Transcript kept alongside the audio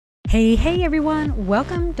Hey everyone,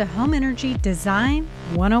 welcome to Home Energy Design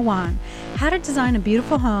 101, how to design a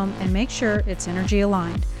beautiful home and make sure it's energy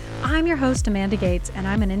aligned. I'm your host Amanda Gates, and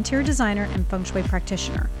I'm an interior designer and feng shui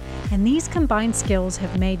practitioner. And these combined skills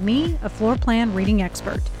have made me a floor plan reading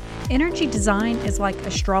expert. Energy design is like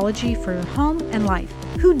astrology for home and life.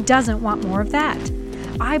 Who doesn't want more of that?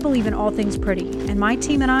 I believe in all things pretty, and my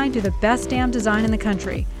team and I do the best damn design in the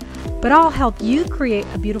country. But I'll help you create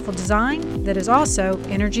a beautiful design that is also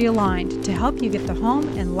energy aligned to help you get the home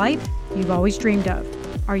and life you've always dreamed of.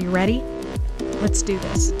 Are you ready? Let's do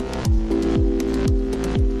this.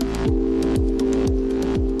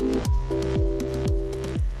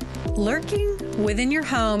 Lurking within your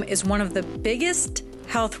home is one of the biggest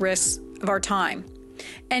health risks of our time,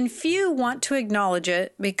 and few want to acknowledge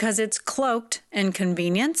it because it's cloaked in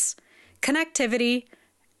convenience, connectivity,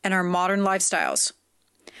 and our modern lifestyles.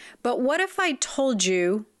 But what if I told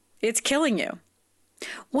you it's killing you?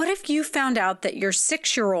 What if you found out that your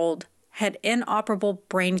 6-year-old had inoperable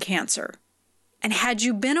brain cancer? And had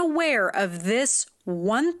you been aware of this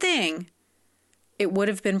one thing, it would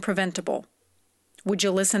have been preventable. Would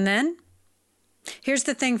you listen then? Here's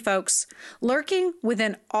the thing, folks. Lurking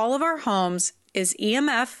within all of our homes is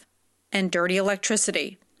EMF and dirty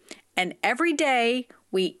electricity. And every day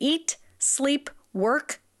we eat, sleep,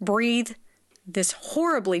 work, breathe this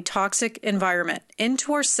horribly toxic environment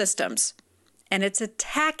into our systems, and it's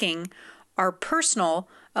attacking our personal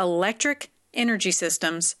electric energy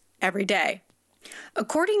systems every day.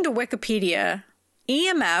 According to Wikipedia,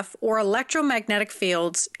 EMF, or electromagnetic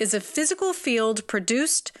fields, is a physical field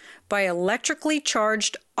produced by electrically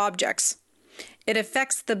charged objects. It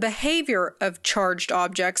affects the behavior of charged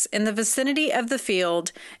objects in the vicinity of the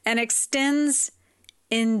field and extends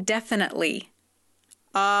indefinitely.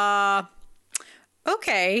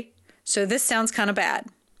 Okay, so this sounds kind of bad.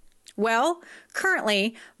 Well,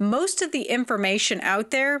 currently, most of the information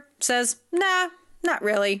out there says, nah, not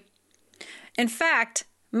really. In fact,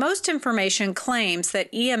 most information claims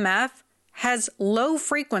that EMF has low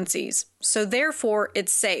frequencies, so therefore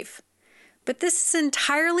it's safe. But this is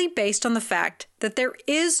entirely based on the fact that there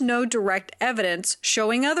is no direct evidence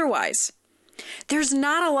showing otherwise. There's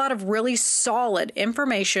not a lot of really solid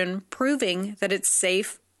information proving that it's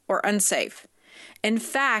safe or unsafe. In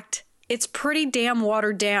fact, it's pretty damn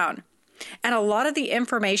watered down, and a lot of the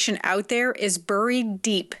information out there is buried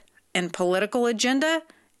deep in political agenda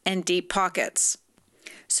and deep pockets.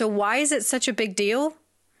 So why is it such a big deal?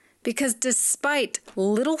 Because despite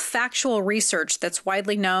little factual research that's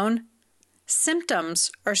widely known,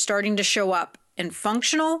 symptoms are starting to show up in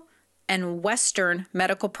functional and Western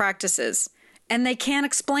medical practices, and they can't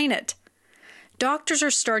explain it. Doctors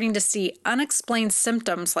are starting to see unexplained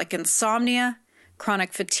symptoms like insomnia,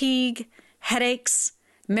 chronic fatigue, headaches,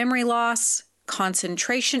 memory loss,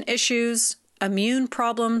 concentration issues, immune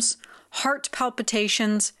problems, heart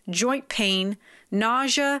palpitations, joint pain,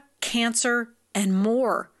 nausea, cancer, and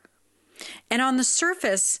more. And on the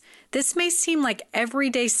surface, this may seem like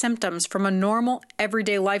everyday symptoms from a normal,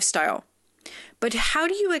 everyday lifestyle. But how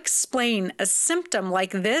do you explain a symptom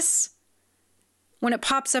like this when it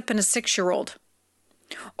pops up in a 6-year-old?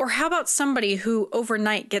 Or how about somebody who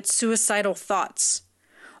overnight gets suicidal thoughts?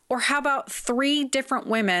 Or how about 3 different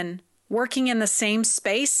women working in the same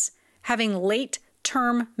space having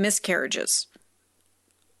late-term miscarriages?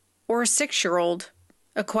 Or a 6-year-old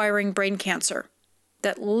acquiring brain cancer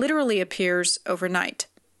that literally appears overnight?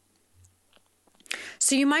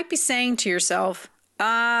 So you might be saying to yourself,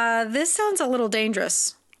 this sounds a little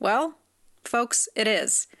dangerous. Well, folks, it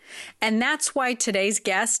is. And that's why today's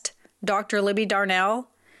guest, Dr. Libby Darnell,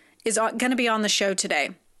 is going to be on the show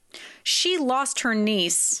today. She lost her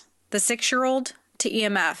niece, the 6-year-old, to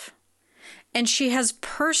EMF, and she has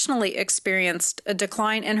personally experienced a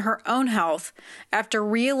decline in her own health after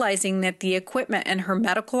realizing that the equipment in her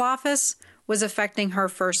medical office was affecting her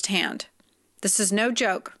firsthand. This is no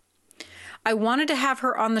joke. I wanted to have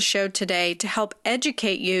her on the show today to help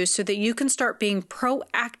educate you so that you can start being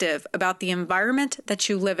proactive about the environment that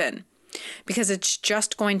you live in, because it's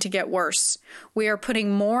just going to get worse. We are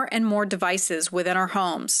putting more and more devices within our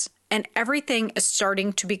homes, and everything is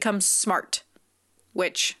starting to become smart,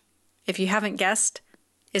 which, if you haven't guessed,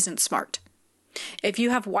 isn't smart. If you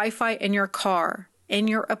have Wi-Fi in your car, in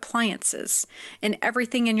your appliances, in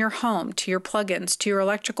everything in your home, to your plugins, to your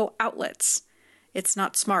electrical outlets, it's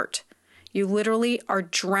not smart. You literally are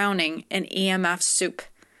drowning in EMF soup.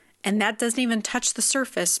 And that doesn't even touch the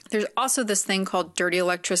surface. There's also this thing called dirty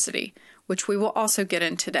electricity, which we will also get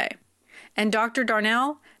in today. And Dr.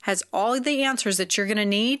 Darnell has all of the answers that you're going to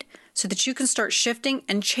need so that you can start shifting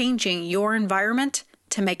and changing your environment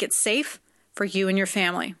to make it safe for you and your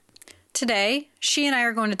family. Today, she and I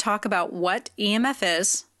are going to talk about what EMF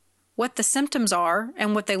is, what the symptoms are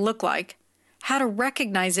and what they look like, how to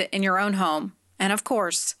recognize it in your own home, and of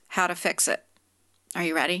course, how to fix it. Are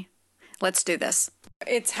you ready? Let's do this.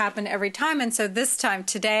 It's happened every time. And so this time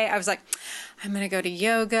today, I was like, I'm going to go to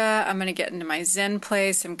yoga. I'm going to get into my Zen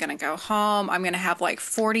place. I'm going to go home. I'm going to have like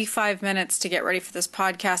 45 minutes to get ready for this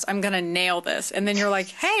podcast. I'm going to nail this. And then you're like,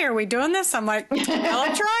 hey, are we doing this? I'm like, well,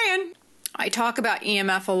 I'm trying. I talk about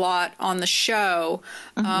EMF a lot on the show,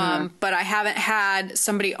 but I haven't had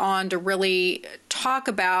somebody on to really talk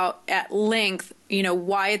about at length,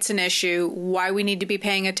 why it's an issue, why we need to be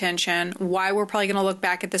paying attention, why we're probably going to look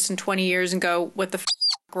back at this in 20 years and go, what the f***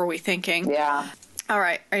 were we thinking? Yeah. All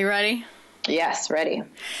right. Are you ready? Yes, ready.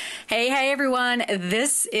 Hey, everyone.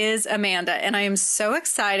 This is Amanda, and I am so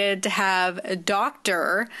excited to have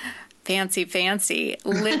Dr. Fancy,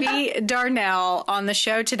 Libby Darnell on the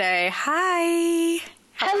show today. Hi.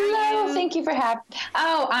 Hello. Thank you for having.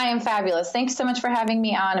 Oh, I am fabulous. Thanks so much for having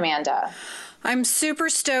me on, Amanda. I'm super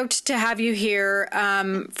stoked to have you here.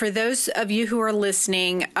 For those of you who are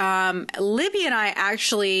listening, Libby and I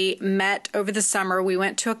actually met over the summer. We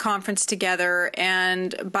went to a conference together,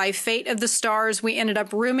 and by fate of the stars, we ended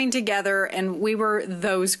up rooming together, and we were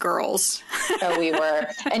those girls. Oh, we were.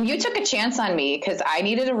 And you took a chance on me because I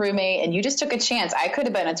needed a roommate, and you just took a chance. I could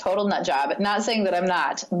have been a total nut job. Not saying that I'm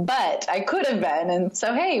not, but I could have been. And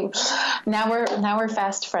so, hey, now we're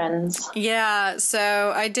fast friends. Yeah.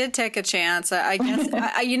 So I did take a chance. I guess,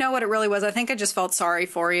 you know what it really was? I think I just felt sorry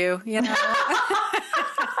for you,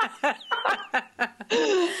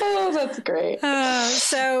 Oh, that's great.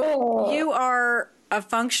 You are a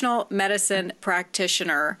functional medicine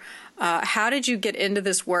practitioner. How did you get into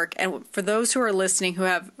this work? And for those who are listening who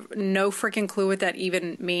have no freaking clue what that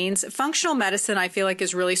even means, functional medicine, I feel like,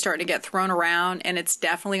 is really starting to get thrown around, and it's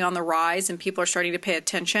definitely on the rise, and people are starting to pay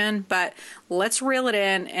attention. But let's reel it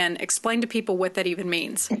in and explain to people what that even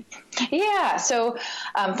means. Yeah. So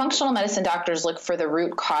functional medicine doctors look for the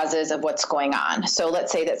root causes of what's going on. So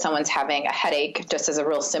let's say that someone's having a headache, just as a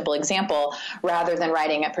real simple example. Rather than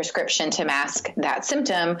writing a prescription to mask that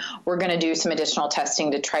symptom, we're going to do some additional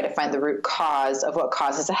testing to try to find the root cause of what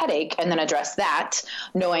causes a headache and then address that,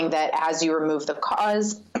 knowing that as you remove the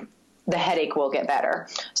cause, the headache will get better.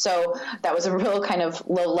 So that was a real kind of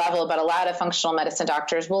low level, but a lot of functional medicine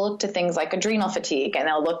doctors will look to things like adrenal fatigue, and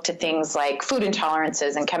they'll look to things like food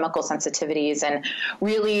intolerances and chemical sensitivities. And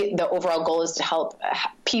really the overall goal is to help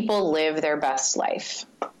people live their best life.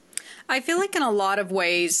 I feel like in a lot of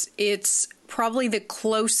ways, it's probably the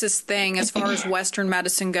closest thing as far as Western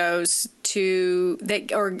medicine goes to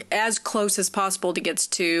that, or as close as possible to gets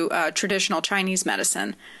to traditional Chinese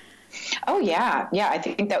medicine. Oh, yeah. Yeah, I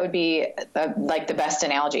think that would be like the best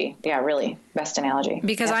analogy. Yeah, really, best analogy.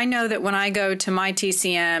 Because I know that when I go to my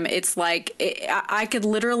TCM, it's like I could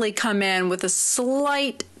literally come in with a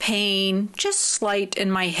slight pain, just slight, in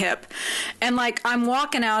my hip. And like I'm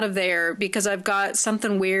walking out of there because I've got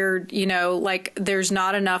something weird, like there's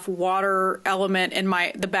not enough water element in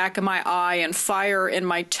the back of my eye and fire in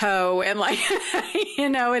my toe. And like,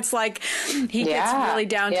 it's like he gets really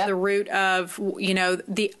down to the root of,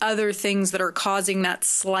 the other things that are causing that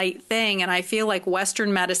slight thing. And I feel like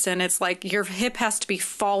Western medicine, it's like your hip has to be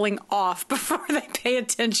falling off before they pay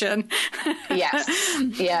attention. Yes.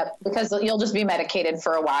 Yeah. Because you'll just be medicated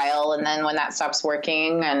for a while. And then when that stops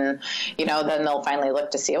working and, then they'll finally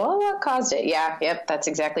look to see, well, what caused it? Yeah. Yep. That's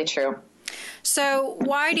exactly true. So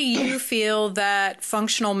why do you feel that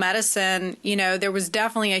functional medicine, there was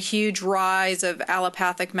definitely a huge rise of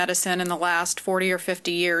allopathic medicine in the last 40 or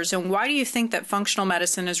 50 years. And why do you think that functional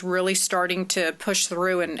medicine is really starting to push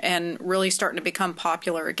through and really starting to become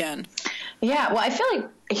popular again? Yeah, well, I feel like,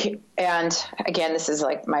 and again, this is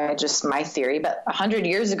like my theory, but 100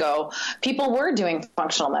 years ago, people were doing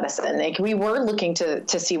functional medicine. Like we were looking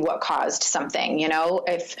to see what caused something.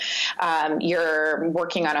 If you're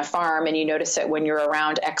working on a farm and you notice that when you're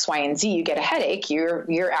around X, Y, and Z, you get a headache,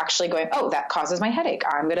 you're actually going, oh, that causes my headache.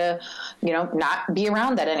 I'm going to, not be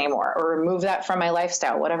around that anymore or remove that from my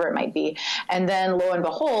lifestyle, whatever it might be. And then lo and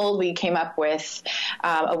behold, we came up with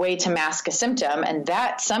a way to mask a symptom, and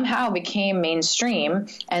that somehow became mainstream.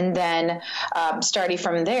 And then starting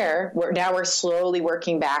from there, we're slowly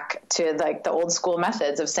working back to like the old school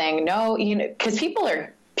methods of saying no, because people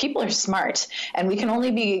people are smart, and we can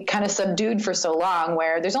only be kind of subdued for so long,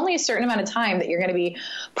 where there's only a certain amount of time that you're going to be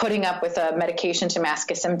putting up with a medication to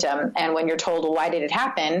mask a symptom. And when you're told, well, why did it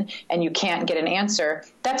happen? And you can't get an answer,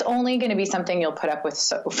 that's only going to be something you'll put up with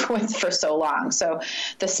for so long. So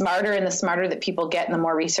the smarter that people get, and the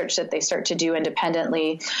more research that they start to do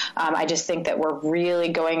independently, I just think that we're really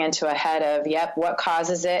going into a head of, what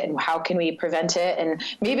causes it and how can we prevent it? And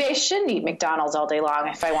maybe I shouldn't eat McDonald's all day long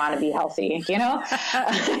if I want to be healthy,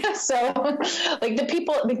 So like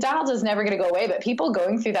McDonald's is never going to go away, but people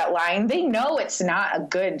going through that line, they know it's not a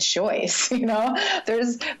good choice.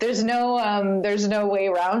 There's no way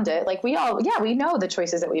around it. Like we know the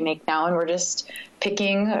choices that we make now, and we're just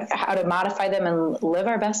picking how to modify them and live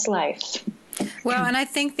our best life. Well, and I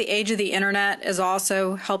think the age of the internet is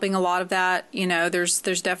also helping a lot of that. There's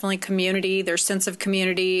definitely community, there's sense of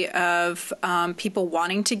community of people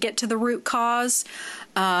wanting to get to the root cause.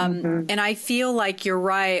 And I feel like you're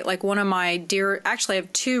right. Like one of my actually I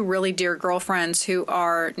have two really dear girlfriends who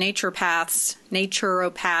are naturopaths.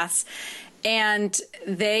 And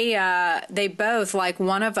they both, like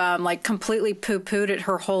one of them, like completely poo-pooed it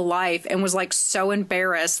her whole life and was like so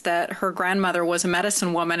embarrassed that her grandmother was a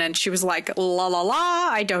medicine woman. And she was like, la, la, la,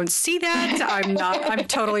 I don't see that. I'm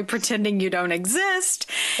totally pretending you don't exist.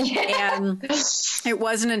 And it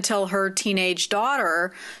wasn't until her teenage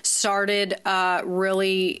daughter started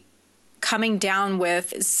really coming down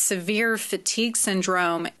with severe fatigue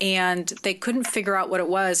syndrome, and they couldn't figure out what it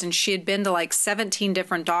was. And she had been to like 17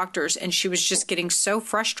 different doctors, and she was just getting so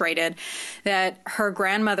frustrated that her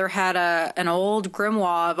grandmother had an old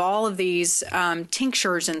grimoire of all of these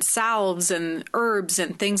tinctures and salves and herbs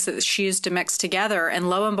and things that she used to mix together. And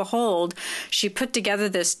lo and behold, she put together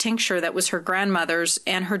this tincture that was her grandmother's,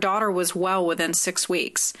 and her daughter was well within 6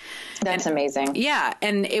 weeks. That's amazing. Yeah.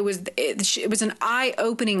 And it was an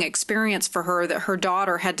eye-opening experience for her that her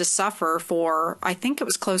daughter had to suffer for, I think it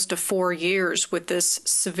was close to 4 years with this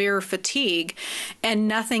severe fatigue, and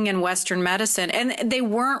nothing in Western medicine. And they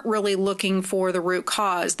weren't really looking for the root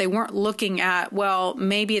cause. They weren't looking at, well,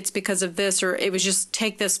 maybe it's because of this, or it was just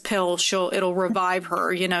take this pill, it'll revive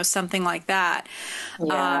her, something like that.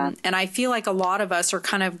 Yeah. And I feel like a lot of us are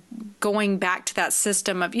kind of going back to that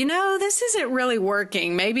system of, this isn't really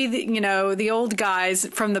working. Maybe, the old guys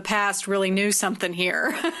from the past really knew something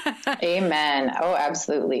here. Amen. Oh,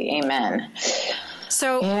 absolutely. Amen.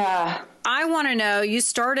 So yeah. I want to know, you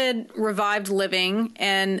started Revived Living,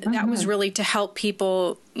 and that was really to help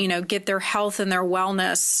people, get their health and their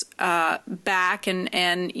wellness back.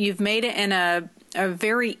 And you've made it in a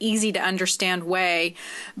very easy to understand way.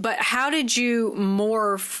 But how did you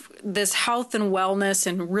morph this health and wellness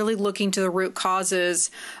and really looking to the root causes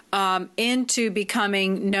into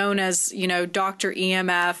becoming known as, Dr.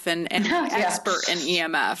 EMF and expert in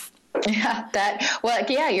EMF? Yeah,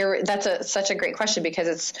 that's such a great question, because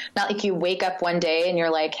it's not like you wake up one day and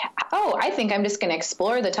you're like, oh, I think I'm just going to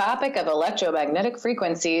explore the topic of electromagnetic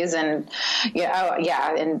frequencies and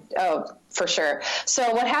for sure.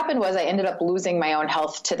 So what happened was I ended up losing my own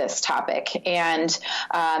health to this topic, and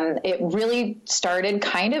it really started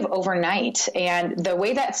kind of overnight. And the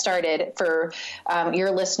way that started, for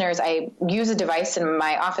your listeners, I use a device in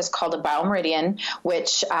my office called a biomeridian,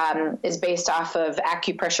 which is based off of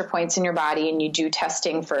acupressure points in your body, and you do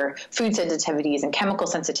testing for food sensitivities and chemical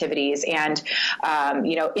sensitivities and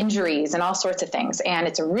injuries and all sorts of things. And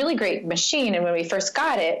it's a really great machine. And when we first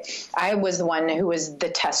got it, I was the one who was the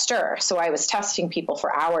tester. So I was testing people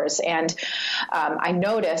for hours, and I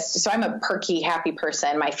noticed, so I'm a perky, happy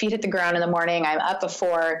person. My feet hit the ground in the morning. I'm up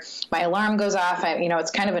before my alarm goes off.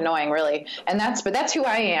 It's kind of annoying, really. But that's who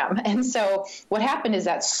I am. And so what happened is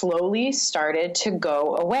that slowly started to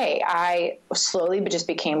go away. I slowly but just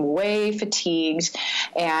became way fatigued,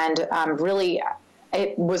 and really,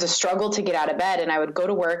 it was a struggle to get out of bed. And I would go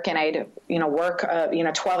to work, and I'd, work,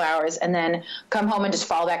 12 hours and then come home and just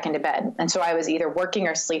fall back into bed. And so I was either working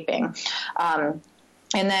or sleeping. And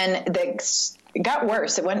then it got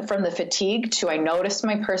worse. It went from the fatigue to, I noticed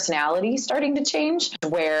my personality starting to change,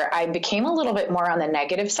 where I became a little bit more on the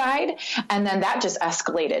negative side. And then that just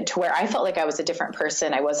escalated to where I felt like I was a different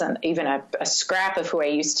person. I wasn't even a scrap of who I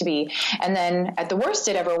used to be. And then at the worst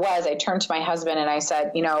it ever was, I turned to my husband and I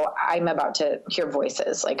said, I'm about to hear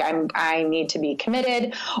voices. Like I need to be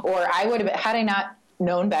committed, or I would have, had I not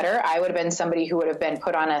known better, I would have been somebody who would have been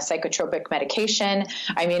put on a psychotropic medication.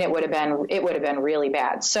 I mean, it would have been really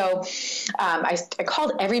bad. So I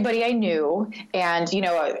called everybody I knew, and, you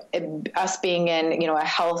know, us being in, you know, a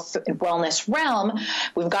health and wellness realm,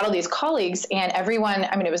 we've got all these colleagues, and everyone,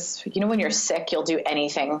 I mean, it was, you know, when you're sick, you'll do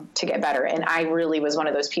anything to get better. And I really was one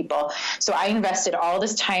of those people. So I invested all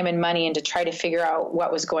this time and money into try to figure out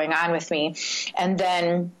what was going on with me. And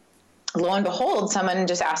then lo and behold, someone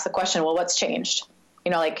just asked the question, well, what's changed? You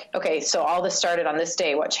know, like, okay, so all this started on this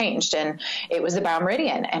day, what changed? And it was the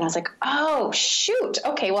Biomeridian. And I was like, oh, shoot.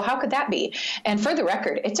 Okay, well, how could that be? And for the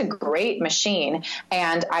record, it's a great machine,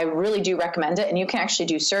 and I really do recommend it. And you can actually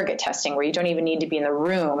do surrogate testing where you don't even need to be in the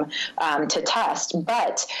room to test.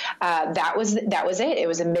 But that was it. It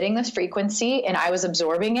was emitting this frequency, and I was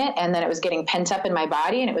absorbing it, and then it was getting pent up in my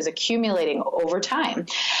body, and it was accumulating over time.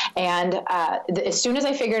 And as soon as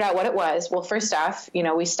I figured out what it was, well, first off, you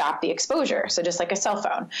know, we stopped the exposure. So just like a cell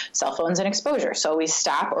phone's an exposure. So we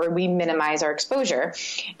stop or we minimize our exposure.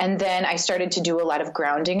 And then I started to do a lot of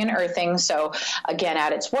grounding and earthing. So again,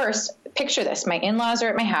 at its worst, picture this. My in-laws are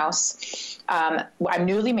at my house. I'm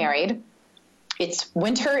newly married. It's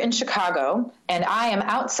winter in Chicago, and I am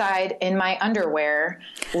outside in my underwear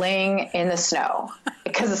laying in the snow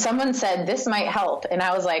because someone said this might help. And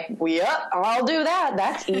I was like, yep, I'll do that.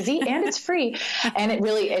 That's easy and it's free. And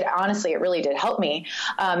honestly, it really did help me.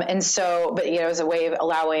 And so, but you know, it was a way of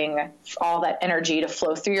allowing all that energy to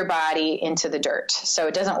flow through your body into the dirt. So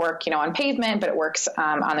it doesn't work, you know, on pavement, but it works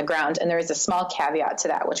on the ground. And there is a small caveat to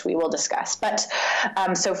that, which we will discuss. But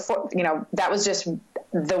so for, you know, that was just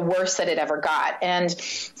the worst that it ever got. And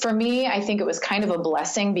for me, I think it was kind of a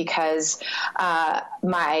blessing because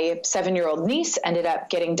my 7-year-old niece ended up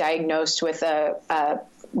getting diagnosed with a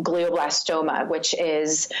glioblastoma, which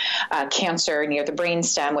is cancer near the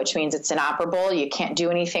brainstem, which means it's inoperable. You can't do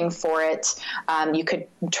anything for it. You could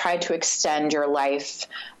try to extend your life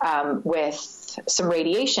with some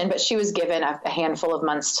radiation, but she was given a handful of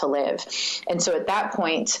months to live. And so at that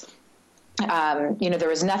point, you know, there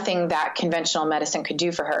was nothing that conventional medicine could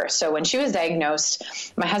do for her. So when she was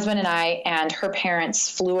diagnosed, my husband and I and her parents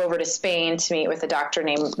flew over to Spain to meet with a doctor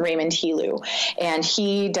named Raymond Helu. And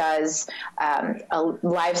he does a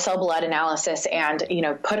live cell blood analysis and, you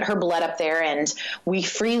know, put her blood up there, and we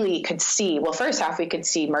freely could see, well, first off, we could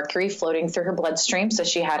see mercury floating through her bloodstream. So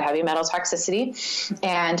she had heavy metal toxicity.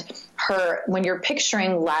 And when you're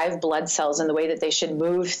picturing live blood cells and the way that they should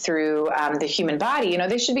move through the human body, you know,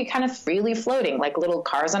 they should be kind of freely floating like little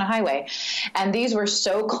cars on a highway. And these were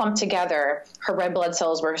so clumped together. Her red blood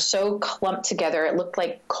cells were so clumped together. It looked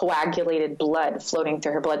like coagulated blood floating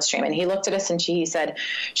through her bloodstream. And he looked at us and he said,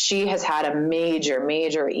 she has had a major,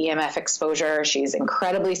 major EMF exposure. She's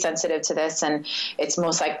incredibly sensitive to this. And it's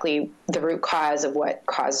most likely the root cause of what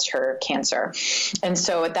caused her cancer. And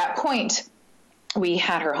so at that point, we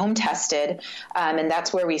had her home tested, and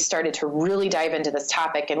that's where we started to really dive into this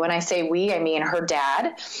topic. And when I say we, I mean her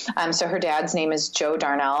dad. So her dad's name is Joe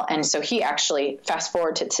Darnell. And so he actually, fast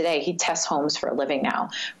forward to today, he tests homes for a living now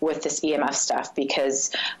with this EMF stuff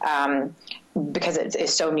because it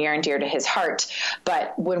is so near and dear to his heart.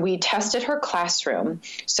 But when we tested her classroom,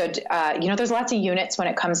 so, you know, there's lots of units when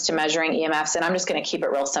it comes to measuring EMFs, and I'm just going to keep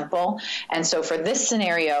it real simple. And so for this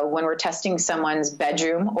scenario, when we're testing someone's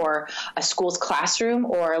bedroom or a school's classroom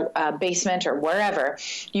or a basement or wherever,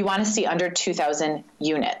 you want to see under 2,000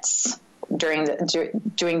 units doing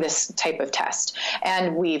this type of test.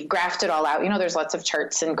 And we've graphed it all out. You know, there's lots of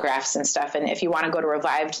charts and graphs and stuff. And if you want to go to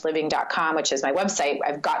revivedliving.com, which is my website,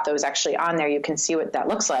 I've got those actually on there. You can see what that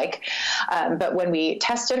looks like. But when we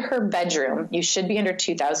tested her bedroom, you should be under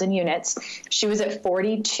 2,000 units. She was at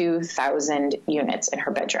 42,000 units in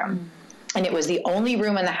her bedroom. And it was the only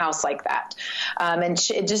room in the house like that. And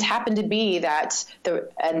it just happened to be that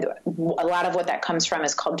and a lot of what that comes from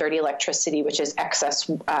is called dirty electricity, which is excess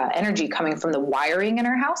energy coming from the wiring in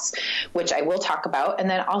our house, which I will talk about. And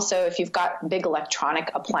then also if you've got big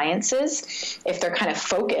electronic appliances, if they're kind of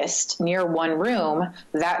focused near one room,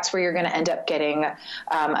 that's where you're going to end up getting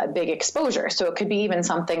a big exposure. So it could be even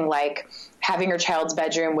something like having your child's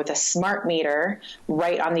bedroom with a smart meter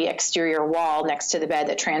right on the exterior wall next to the bed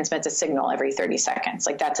that transmits a signal every 30 seconds.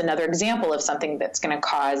 Like that's another example of something that's going to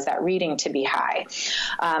cause that reading to be high.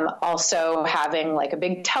 Also having like a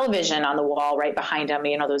big television on the wall right behind them,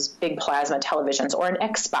 you know, those big plasma televisions, or an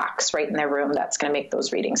Xbox right in their room, that's going to make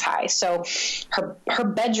those readings high. So her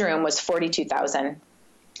bedroom was 42,000.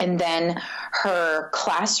 And then her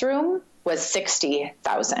classroom was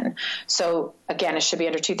 60,000. So again, it should be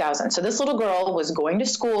under 2,000. So this little girl was going to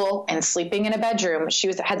school and sleeping in a bedroom.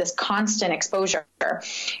 She had this constant exposure.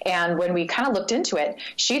 And when we kind of looked into it,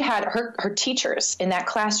 she'd had her teachers in that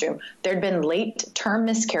classroom. There'd been late term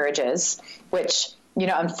miscarriages, which, you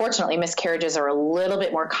know, unfortunately, miscarriages are a little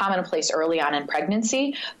bit more commonplace early on in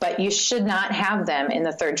pregnancy, but you should not have them in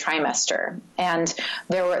the third trimester. And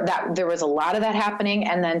there was a lot of that happening.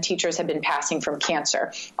 And then teachers had been passing from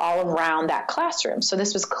cancer all around that classroom. So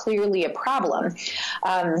this was clearly a problem.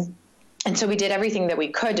 And so we did everything that we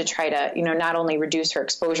could to try to, you know, not only reduce her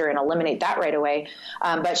exposure and eliminate that right away,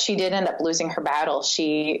 but she did end up losing her battle.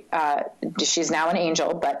 She's now an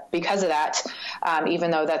angel, but because of that, even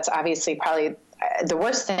though that's obviously probably the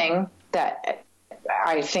worst thing that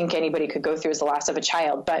I think anybody could go through is the loss of a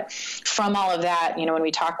child. But from all of that, you know, when we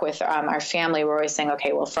talk with our family, we're always saying,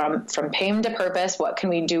 okay, well, from pain to purpose, what can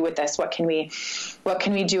we do with this? What can we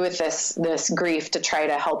do with this grief to try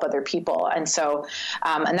to help other people? And so,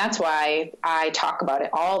 and that's why I talk about it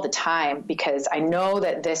all the time, because I know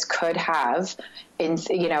that this could have,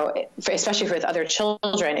 you know, especially with other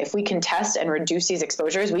children, if we can test and reduce these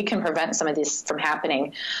exposures, we can prevent some of this from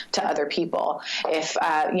happening to other people. If,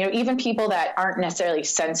 you know, even people that aren't necessarily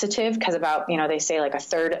sensitive, because about, you know, they say like a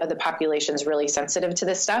third of the population is really sensitive to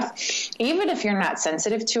this stuff. Even if you're not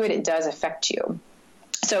sensitive to it, it does affect you.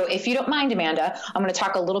 So if you don't mind, Amanda, I'm going to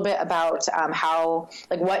talk a little bit about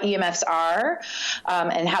what EMFs are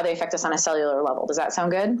and how they affect us on a cellular level. Does that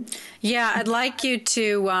sound good? Yeah, I'd like you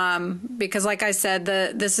to, because like I said,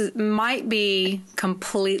 might be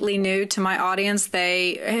completely new to my audience.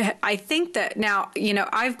 I think that now, you know,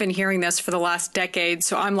 I've been hearing this for the last decade,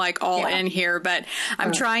 so I'm like all in here, but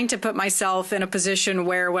I'm trying to put myself in a position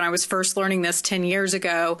where when I was first learning this 10 years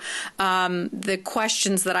ago, the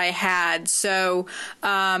questions that I had. So,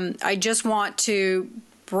 I just want to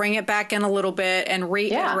bring it back in a little bit and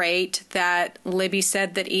reiterate that Libby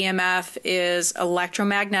said that EMF is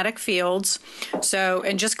electromagnetic fields. So,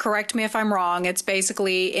 and just correct me if I'm wrong, it's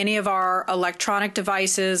basically any of our electronic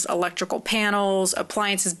devices, electrical panels,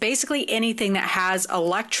 appliances, basically anything that has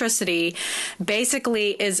electricity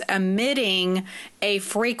basically is emitting a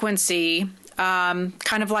frequency, kind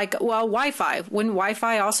of like, well, Wi-Fi. Wouldn't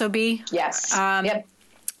Wi-Fi also be? Yes. Yep.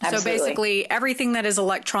 Absolutely. So basically everything that is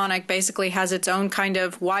electronic basically has its own kind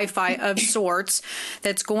of Wi-Fi of sorts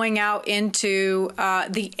that's going out into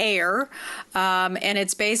the air. And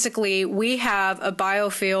it's basically, we have a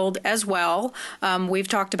biofield as well. We've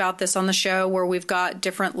talked about this on the show where we've got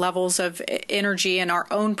different levels of energy in our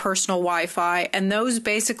own personal Wi-Fi. And those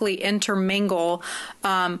basically intermingle.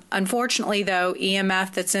 Unfortunately, though,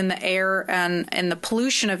 EMF that's in the air and the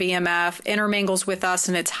pollution of EMF intermingles with us,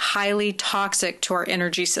 and it's highly toxic to our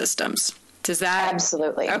energy systems. Does that?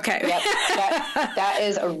 Absolutely. Okay. Yep. That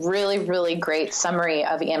is a really, really great summary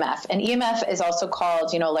of EMF. And EMF is also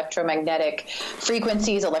called, you know, electromagnetic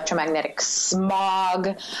frequencies, electromagnetic smog.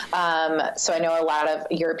 So I know a lot of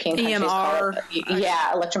European countries call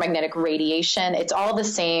it, electromagnetic radiation. It's all the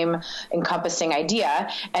same encompassing idea.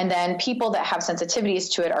 And then people that have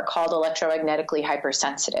sensitivities to it are called electromagnetically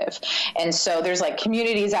hypersensitive. And so there's like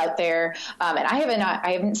communities out there, and I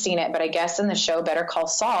haven't seen it, but I guess in the show Better Call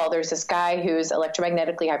Saul, there's this guy who's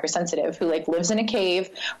electromagnetically hypersensitive who like lives in a cave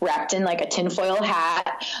wrapped in like a tinfoil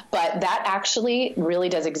hat, but that actually really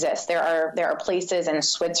does exist. There are places in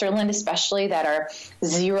Switzerland especially that are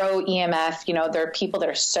zero EMF. You know, there are people that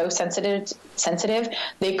are so sensitive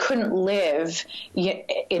they couldn't live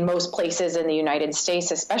in most places in the United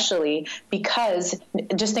States, especially because,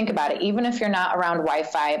 just think about it, even if you're not around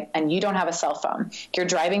Wi-Fi and you don't have a cell phone, you're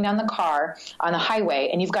driving down the car on the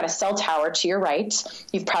highway and you've got a cell tower to your right,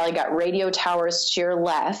 you've probably got radio towers to your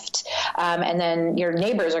left, and then your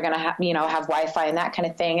neighbors are going to have Wi-Fi and that kind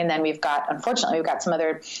of thing. And then unfortunately, we've got some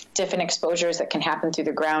other different exposures that can happen through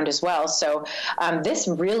the ground as well. So this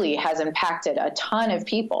really has impacted a ton of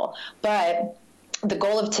people. But the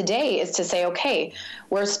goal of today is to say, okay,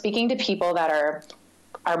 we're speaking to people that are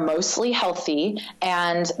mostly healthy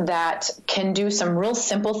and that can do some real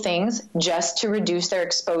simple things just to reduce their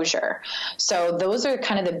exposure. So those are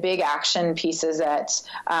kind of the big action pieces that,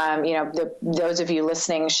 those of you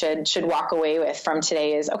listening should walk away with from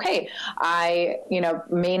today is, okay, I,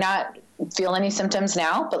 may not feel any symptoms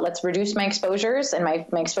now, but let's reduce my exposures and my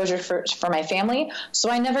exposure for my family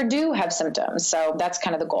so I never do have symptoms. So that's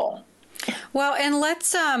kind of the goal. Well, and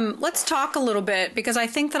let's talk a little bit, because I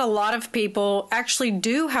think that a lot of people actually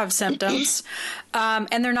do have symptoms,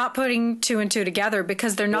 and they're not putting two and two together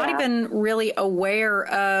because they're not even really aware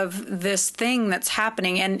of this thing that's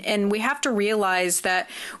happening. And we have to realize that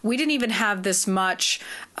we didn't even have this much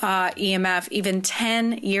EMF even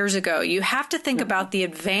 10 years ago. You have to think about the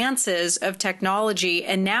advances of technology,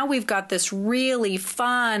 and now we've got this really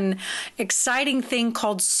fun, exciting thing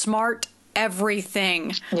called smart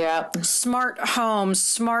everything. Yeah. Smart homes,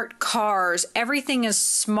 smart cars, everything is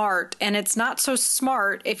smart, and it's not so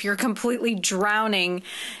smart if you're completely drowning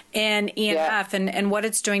in EMF and what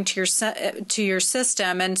it's doing to your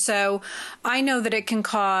system. And so I know that it can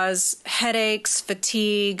cause headaches,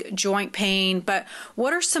 fatigue, joint pain, but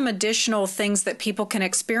what are some additional things that people can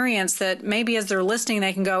experience that maybe as they're listening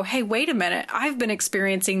they can go, hey, wait a minute, I've been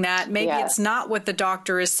experiencing that. Maybe it's not what the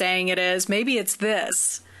doctor is saying it is. Maybe it's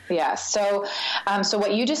this. Yeah. So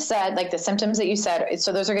what you just said, like the symptoms that you said,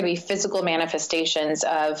 so those are going to be physical manifestations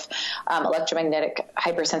of electromagnetic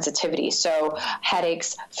hypersensitivity. So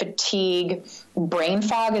headaches, fatigue, brain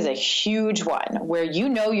fog is a huge one where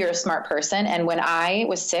you're a smart person. And when I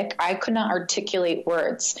was sick, I could not articulate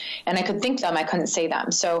words, and I could think them, I couldn't say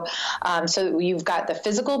them. So you've got the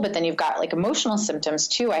physical, but then you've got like emotional symptoms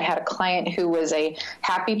too. I had a client who was a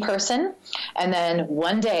happy person, and then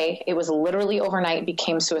one day it was literally overnight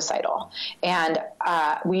became suicidal. And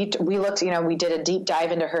we looked, we did a deep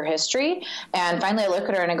dive into her history, and finally I look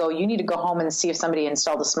at her and I go, you need to go home and see if somebody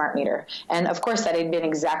installed a smart meter. And of course that had been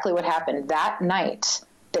exactly what happened. That night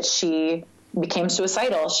that she became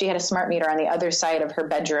suicidal, she had a smart meter on the other side of her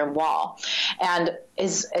bedroom wall. And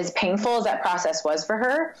as painful as that process was for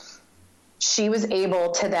her, she was able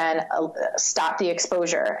to then stop the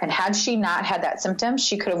exposure. And had she not had that symptom,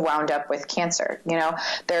 she could have wound up with cancer.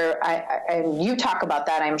 And you talk about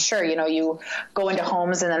that, I'm sure. You go into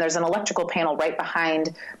homes and then there's an electrical panel right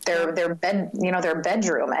behind their bed, their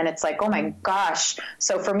bedroom, and it's like, oh my gosh.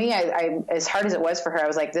 So for me, I as hard as it was for her, I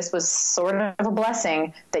was like, this was sort of a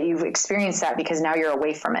blessing that you've experienced that, because now you're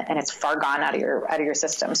away from it and it's far gone out of your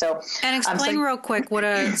system. So and explain real quick what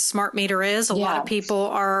a smart meter is. A lot of people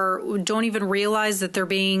don't even realize that they're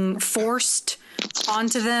being forced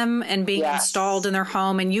onto them and being installed in their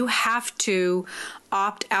home, and you have to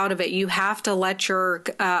opt out of it. You have to let your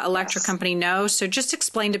electric company know. So just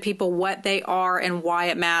explain to people what they are and why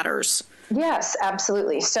it matters. Yes,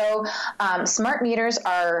 absolutely. So smart meters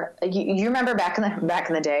are, you remember back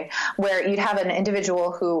in the day where you'd have an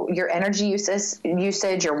individual who your energy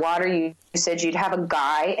usage, your water usage, you'd have a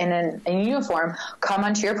guy in a uniform come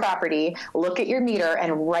onto your property, look at your meter,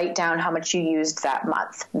 and write down how much you used that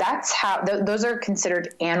month. That's how those are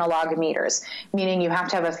considered analog meters, meaning you have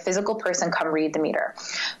to have a physical person come read the meter.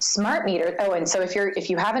 Smart meter. Oh, and so if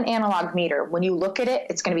you have an analog meter, when you look at it,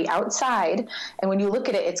 it's going to be outside, and when you look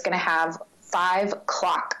at it, it's going to have 5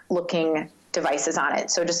 clock-looking devices on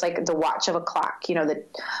it. So just like the watch of a clock,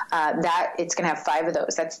 that it's going to have 5 of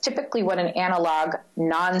those. That's typically what an analog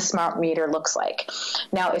non-smart meter looks like.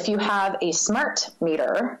 Now, if you have a smart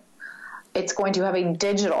meter, it's going to have a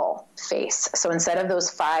digital face. So instead of those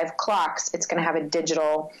 5 clocks, it's going to have a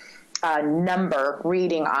digital number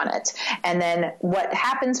reading on it. And then what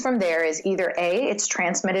happens from there is either A, it's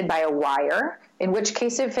transmitted by a wire, in which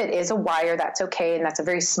case if it is a wire, that's okay, and that's a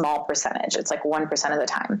very small percentage. It's like 1% of the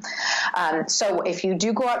time. So if you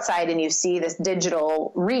do go outside and you see this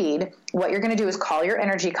digital read, what you're going to do is call your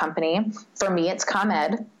energy company. For me, it's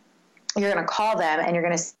ComEd. You're going to call them and you're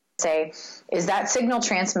going to say, is that signal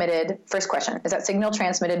transmitted, first question, is that signal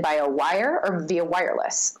transmitted by a wire or via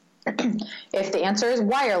wireless? If the answer is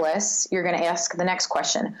wireless, you're going to ask the next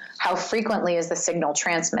question, how frequently is the signal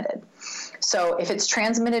transmitted? So if it's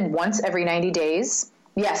transmitted once every 90 days,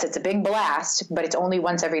 yes, it's a big blast, but it's only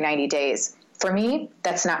once every 90 days. For me,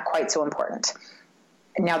 that's not quite so important.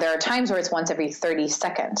 Now, there are times where it's once every 30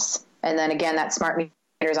 seconds. And then again, that smart meter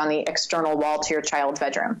is on the external wall to your child's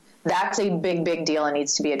bedroom. That's a big, big deal and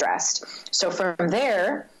needs to be addressed. So from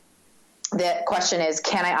there, the question is,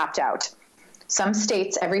 can I opt out? Some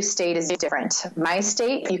states, every state is different. My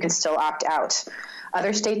state, you can still opt out.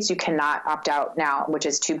 Other states, you cannot opt out now, which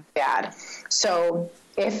is too bad. So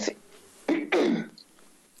if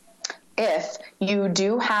you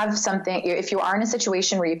do have something, if you are in a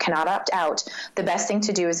situation where you cannot opt out, the best thing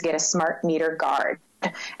to do is get a smart meter guard,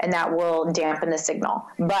 and that will dampen the signal.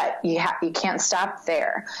 But you can't stop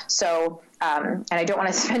there. So and I don't want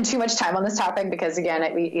to spend too much time on this topic because again,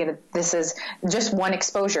 this is just one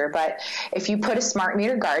exposure, but if you put a smart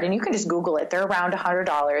meter guard, and you can just Google it, they're around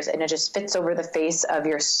 $100 and it just fits over the face of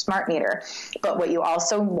your smart meter. But what you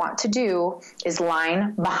also want to do is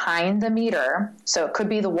line behind the meter. So it could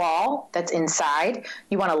be the wall that's inside.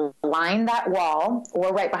 You want to line that wall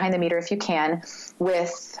or right behind the meter if you can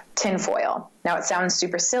with tinfoil. Now it sounds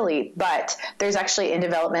super silly, but there's actually in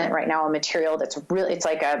development right now a material that's really, it's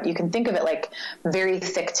like you can think of it like very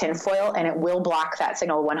thick tinfoil, and it will block that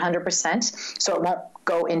signal 100%. So it won't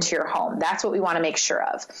go into your home. That's what we want to make sure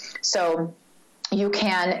of. So you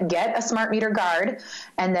can get a smart meter guard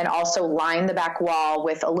and then also line the back wall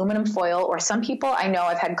with aluminum foil, or some people, I know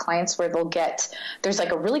I've had clients where there's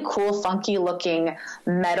like a really cool, funky looking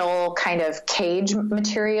metal kind of cage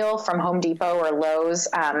material from Home Depot or Lowe's.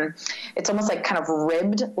 It's almost like kind of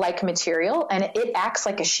ribbed like material, and it acts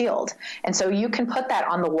like a shield. And so you can put that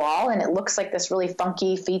on the wall and it looks like this really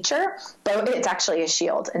funky feature, but it's actually a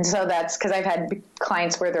shield. And so that's because I've had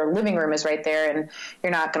clients where their living room is right there, and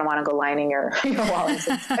you're not going to want to go lining your wall.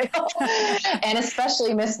 And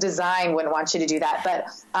especially Miss Design wouldn't want you to do that.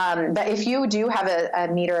 But if you do have a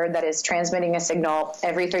meter that is transmitting a signal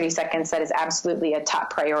every 30 seconds, that is absolutely a top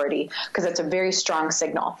priority because it's a very strong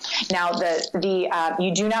signal. Now,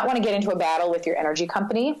 you do not want to get into a battle with your energy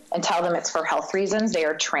company and tell them it's for health reasons. They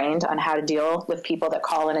are trained on how to deal with people that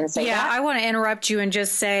call in and say that. I want to interrupt you and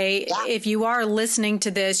just say, if you are listening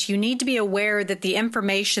to this, you need to be aware that the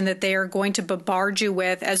information that they are going to bombard you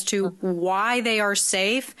with as to why they are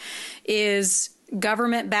safe is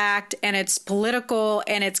government backed, and it's political,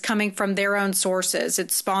 and it's coming from their own sources.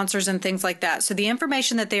 It's sponsors and things like that. So the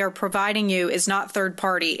information that they are providing you is not third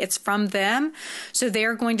party. It's from them. So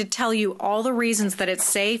they're going to tell you all the reasons that it's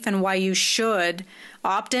safe and why you should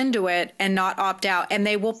opt into it and not opt out. And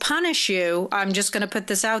they will punish you. I'm just going to put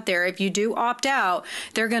this out there. If you do opt out,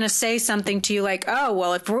 they're going to say something to you like, oh,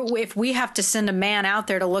 well, if we have to send a man out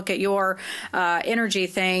there to look at your energy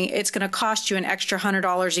thing, it's going to cost you an extra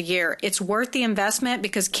 $100 a year. It's worth the investment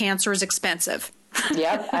because cancer is expensive.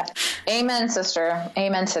 Yep. Amen, sister.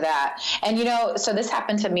 Amen to that. And, so this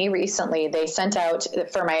happened to me recently. They sent out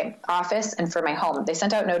for my office and for my home, they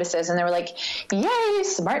sent out notices and they were like, yay,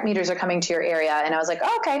 smart meters are coming to your area. And I was like,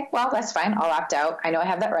 oh, okay, well, that's fine. I'll opt out. I know I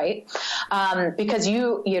have that right. Because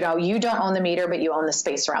you don't own the meter, but you own the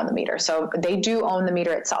space around the meter. So they do own the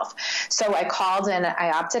meter itself. So I called and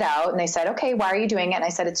I opted out, and they said, okay, why are you doing it? And I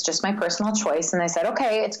said, it's just my personal choice. And they said,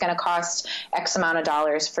 okay, it's going to cost X amount of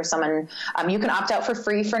dollars for someone. You can opt out for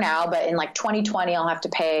free for now, but in like 2020, I'll have to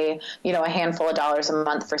pay, a handful of dollars a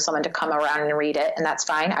month for someone to come around and read it. And that's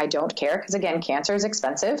fine. I don't care because again, cancer is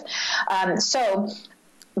expensive. So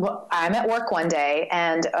I'm at work one day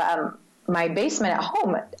and, my basement at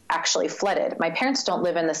home actually flooded. My parents don't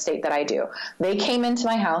live in the state that I do. They came into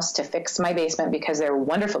my house to fix my basement because they're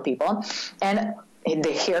wonderful people. And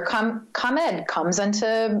here ComEd comes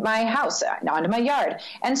into my house, onto my yard,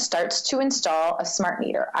 and starts to install a smart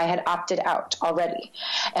meter. I had opted out already.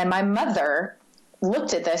 And my mother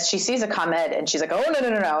looked at this. She sees a ComEd and she's like, oh,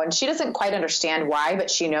 no. And she doesn't quite understand why,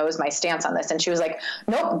 but she knows my stance on this. And she was like,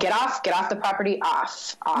 nope, get off the property,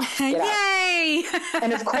 off, get Yay! Out.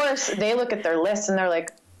 And of course they look at their list and they're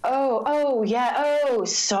like, oh, yeah. Oh,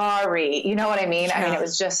 sorry. You know what I mean? Yeah. I mean, it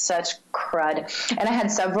was just such crud. And I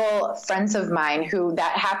had several friends of mine who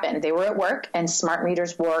that happened. They were at work and smart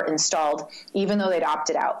meters were installed, even though they'd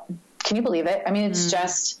opted out. Can you believe it? I mean, it's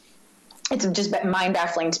just mind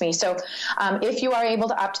baffling to me. So if you are able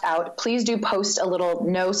to opt out, please do post a little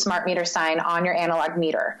no smart meter sign on your analog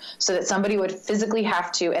meter so that somebody would physically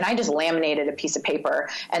have to, and I just laminated a piece of paper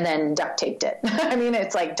and then duct taped it. I mean,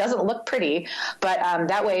 it's like, doesn't look pretty, but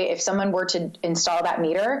that way, if someone were to install that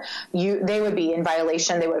meter, they would be in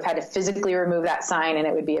violation. They would have had to physically remove that sign and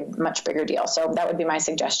it would be a much bigger deal. So that would be my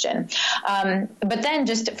suggestion. But then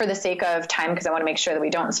just for the sake of time, because I want to make sure that we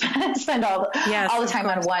don't spend all the time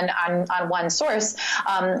on one source.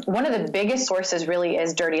 One of the biggest sources really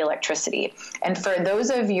is dirty electricity. And for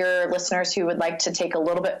those of your listeners who would like to take a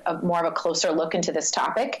little bit more of a closer look into this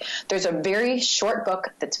topic, there's a very short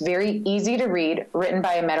book that's very easy to read, written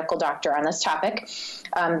by a medical doctor on this topic.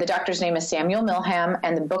 The doctor's name is Samuel Milham,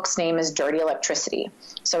 and the book's name is Dirty Electricity.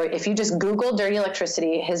 So if you just Google dirty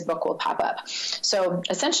electricity, his book will pop up. So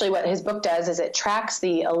essentially what his book does is it tracks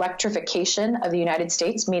the electrification of the United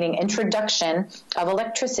States, meaning introduction of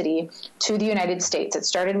electricity to the United States. It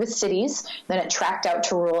started with cities, then it tracked out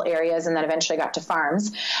to rural areas, and then eventually got to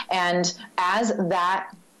farms. And as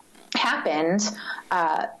that happened,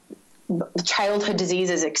 childhood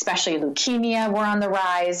diseases, especially leukemia, were on the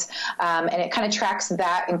rise. And it kind of tracks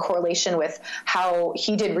that in correlation with how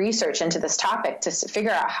he did research into this topic to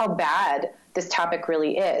figure out how bad this topic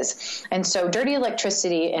really is. And so dirty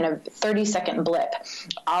electricity in a 30-second blip,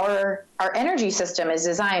 our energy system is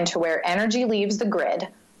designed to where energy leaves the grid,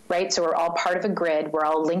 right? So we're all part of a grid. We're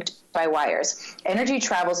all linked by wires. Energy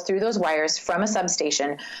travels through those wires from a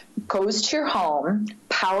substation, goes to your home,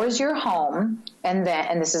 powers your home, and then,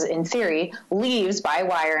 and this is in theory, leaves by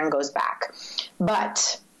wire and goes back.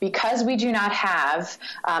 But because we do not have,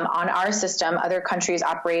 on our system, other countries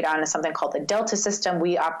operate on something called the Delta system.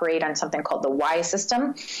 We operate on something called the Y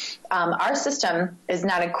system. Our system is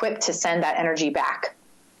not equipped to send that energy back.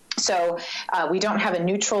 So we don't have a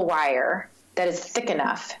neutral wire that is thick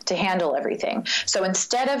enough to handle everything. So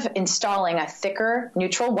instead of installing a thicker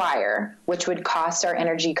neutral wire, which would cost our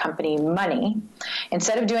energy company money,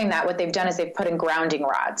 instead of doing that, what they've done is they've put in grounding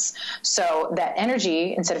rods. So that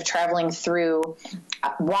energy, instead of traveling through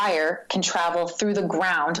wire, can travel through the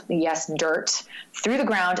ground, yes, dirt, through the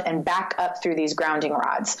ground and back up through these grounding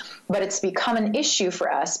rods. But it's become an issue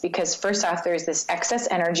for us because first off, there's this excess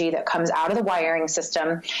energy that comes out of the wiring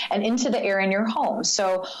system and into the air in your home.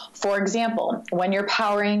 So for example, when you're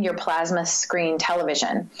powering your plasma screen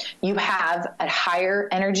television, you have a higher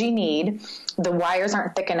energy need. The wires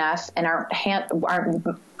aren't thick enough and aren't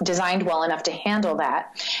designed well enough to handle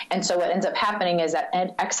that. And so what ends up happening is that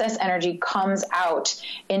excess energy comes out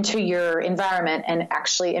into your environment and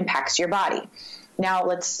actually impacts your body. Now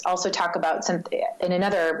let's also talk about in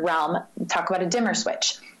another realm, talk about a dimmer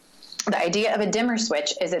switch. The idea of a dimmer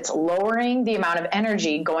switch is it's lowering the amount of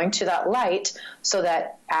energy going to that light so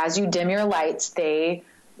that as you dim your lights, they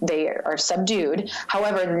are subdued.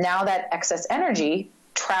 However, now that excess energy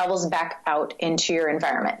travels back out into your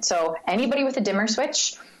environment. So anybody with a dimmer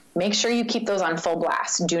switch, make sure you keep those on full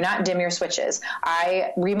blast. Do not dim your switches.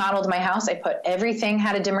 I remodeled my house. I put everything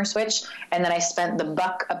had a dimmer switch, and then I spent the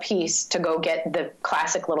 $1 a piece to go get the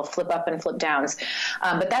classic little flip up and flip downs.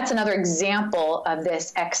 But that's another example of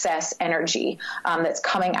this excess energy that's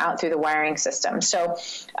coming out through the wiring system. So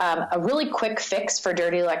a really quick fix for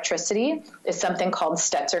dirty electricity is something called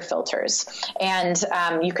Stetzer filters. And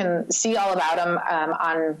you can see all about them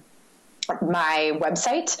on my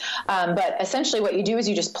website. But essentially what you do is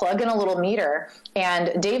you just plug in a little meter,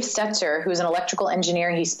 and Dave Stetzer, who's an electrical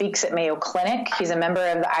engineer, he speaks at Mayo Clinic. He's a member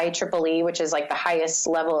of the IEEE, which is like the highest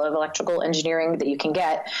level of electrical engineering that you can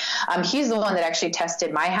get. He's the one that actually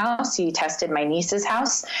tested my house. He tested my niece's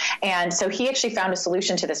house. And so he actually found a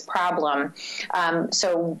solution to this problem.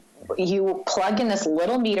 So you plug in this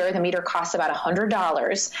little meter. The meter costs about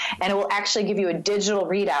 $100, and it will actually give you a digital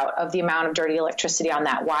readout of the amount of dirty electricity on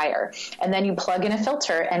that wire. And then you plug in a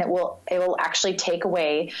filter, and it will actually take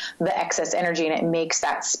away the excess energy, and it makes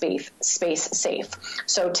that space safe.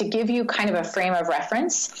 So to give you kind of a frame of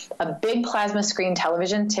reference, a big plasma screen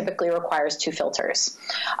television typically requires 2 filters.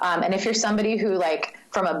 And if you're somebody who, like,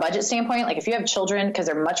 from a budget standpoint, like if you have children, because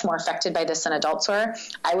they're much more affected by this than adults are,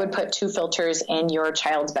 I would put 2 filters in your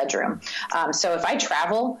child's bedroom. So if I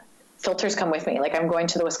travel, filters come with me. Like I'm going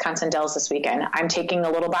to the Wisconsin Dells this weekend. I'm taking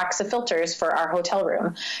a little box of filters for our hotel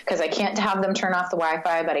room because I can't have them turn off the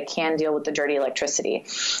Wi-Fi, but I can deal with the dirty electricity.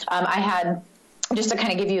 I had, just to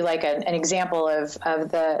kind of give you like an example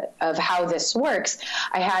of how this works,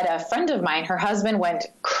 I had a friend of mine, her husband went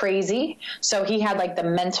crazy. So he had like the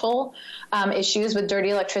mental issues with dirty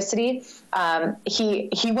electricity.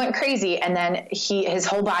 He went crazy, and then his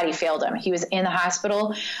whole body failed him. He was in the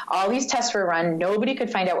hospital. All these tests were run. Nobody could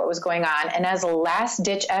find out what was going on. And as a last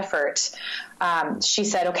ditch effort, she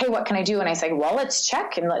said, okay, what can I do? And I said, well, let's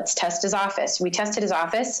check and let's test his office. We tested his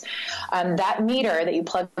office. That meter that you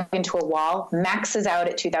plug into a wall maxes out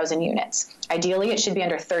at 2,000 units. Ideally, it should be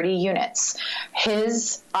under 30 units.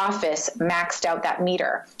 His office maxed out that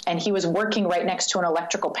meter, and he was working right next to an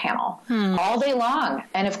electrical panel all day long.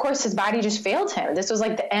 And of course, his body just failed him. This was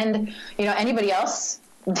like the end. Anybody else,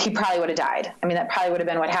 he probably would have died. I mean, that probably would have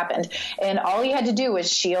been what happened. And all he had to do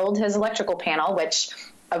was shield his electrical panel, which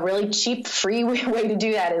a really cheap, free way to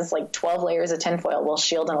do that is like 12 layers of tinfoil will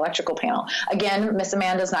shield an electrical panel. Again, Miss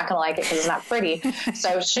Amanda's not going to like it because it's not pretty.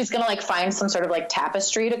 So she's going to like find some sort of like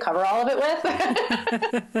tapestry to cover all of it with.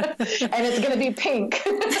 And it's going to be pink.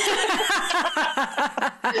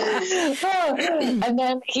 And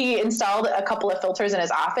then he installed a couple of filters in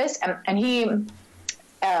his office, and he,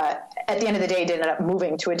 at the end of the day, ended up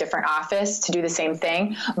moving to a different office to do the same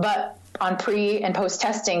thing. But on pre and post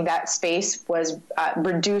testing, that space was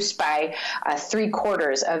reduced by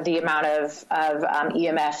 3/4 of the amount of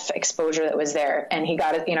EMF exposure that was there, and he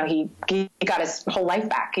got it. He got his whole life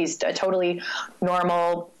back. He's a totally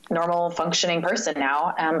normal, normal functioning person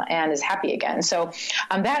now, and is happy again. So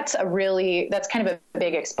that's kind of a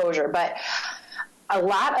big exposure. But a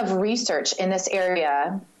lot of research in this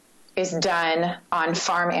area is done on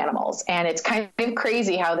farm animals. And it's kind of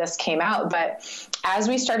crazy how this came out. But as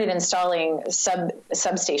we started installing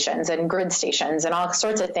substations and grid stations and all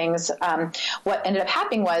sorts of things, what ended up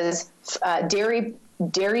happening was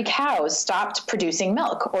dairy cows stopped producing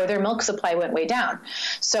milk, or their milk supply went way down.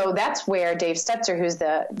 So that's where Dave Stetzer, who's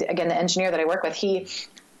the engineer that I work with,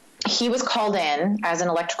 he was called in as an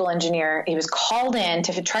electrical engineer. He was called in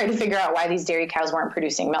to try to figure out why these dairy cows weren't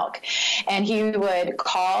producing milk. And he would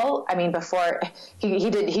call, before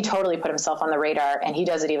he totally put himself on the radar, and he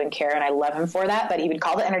doesn't even care. And I love him for that. But he would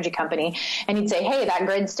call the energy company and he'd say, hey, that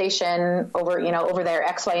grid station over there,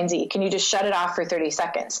 X, Y, and Z, can you just shut it off for 30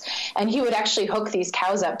 seconds? And he would actually hook these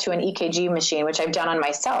cows up to an EKG machine, which I've done on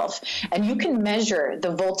myself. And you can measure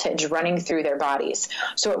the voltage running through their bodies.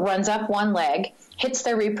 So it runs up one leg, hits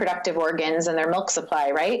their reproductive organs and their milk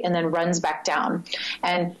supply, right? And then runs back down.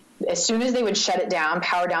 And as soon as they would shut it down,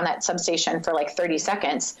 power down that substation for like 30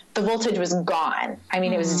 seconds, the voltage was gone.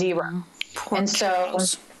 It was zero. Poor and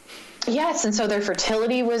cows. So, yes. And so their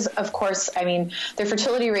fertility was, of course, their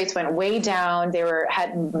fertility rates went way down. They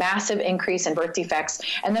had massive increase in birth defects.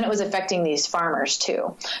 And then it was affecting these farmers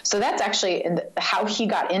too. So that's actually how he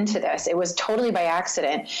got into this. It was totally by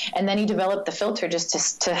accident. And then he developed the filter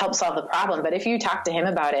just to help solve the problem. But if you talk to him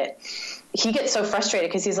about it, he gets so frustrated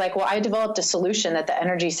because he's like, well, I developed a solution that the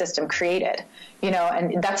energy system created,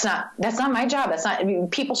 and that's not my job.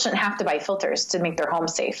 People shouldn't have to buy filters to make their home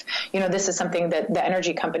safe. This is something that the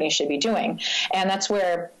energy company should be doing. And that's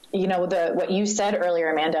where, what you said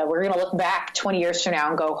earlier, Amanda, we're going to look back 20 years from now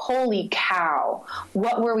and go, holy cow,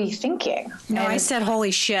 what were we thinking? No, I said,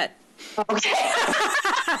 holy shit. Okay.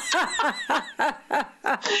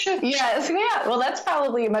 Yes. Yeah. Well, that's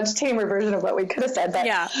probably a much tamer version of what we could have said. But,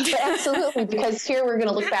 yeah. But absolutely, because here we're going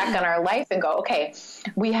to look back on our life and go, okay,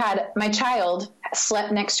 my child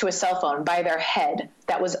slept next to a cell phone by their head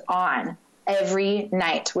that was on every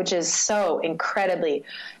night, which is so incredibly,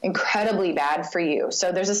 incredibly bad for you.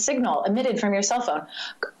 So there's a signal emitted from your cell phone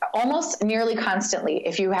almost nearly constantly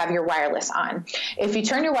if you have your wireless on. If you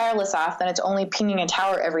turn your wireless off, then it's only pinging a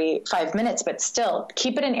tower every 5 minutes, but still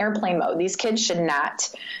keep it in airplane mode. These kids should not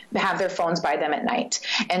have their phones by them at night.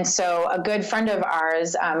 And so a good friend of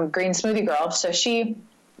ours, Green Smoothie Girl, so she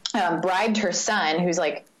bribed her son, who's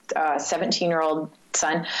like a 17-year-old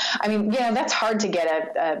son. That's hard to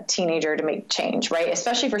get a teenager to make change, right?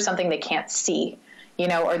 Especially for something they can't see,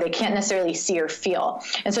 or they can't necessarily see or feel.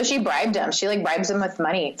 And so she bribed him. She bribes him with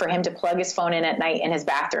money for him to plug his phone in at night in his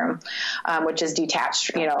bathroom, which is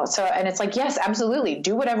detached, So, and it's like, yes, absolutely.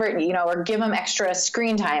 Do whatever, or give him extra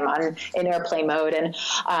screen time in airplane mode. And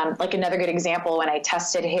like another good example, when I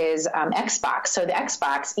tested his Xbox. So the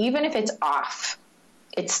Xbox, even if it's off,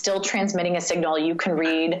 it's still transmitting a signal you can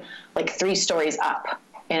read 3 stories up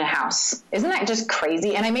in a house. Isn't that just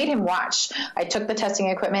crazy? And I made him watch. I took the testing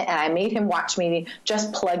equipment and I made him watch me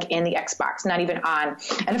just plug in the Xbox, not even on.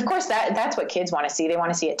 And of course, that's what kids want to see. They want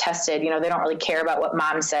to see it tested. They don't really care about what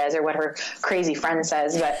mom says or what her crazy friend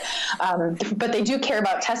says, but they do care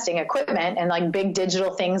about testing equipment and big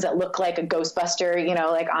digital things that look like a Ghostbuster,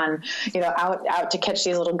 out to catch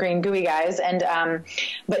these little green gooey guys. And,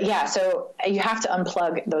 but yeah, so you have to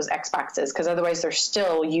unplug those Xboxes because otherwise they're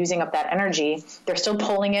still using up that energy. They're still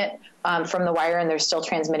pulling it from the wire and they're still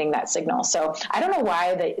transmitting that signal. So I don't know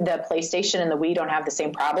why the PlayStation and the Wii don't have the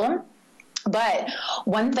same problem. But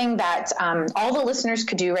one thing that all the listeners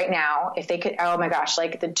could do right now, if they could, oh my gosh,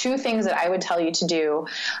 the 2 things that I would tell you to do,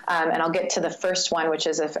 and I'll get to the first one, which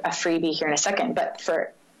is a freebie here in a second. But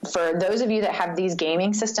for those of you that have these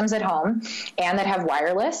gaming systems at home and that have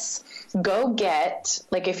wireless, go get,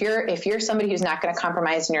 if you're somebody who's not going to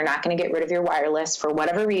compromise and you're not going to get rid of your wireless for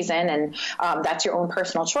whatever reason, and that's your own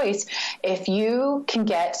personal choice. If you can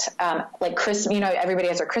get Christmas, everybody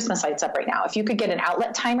has their Christmas lights up right now. If you could get an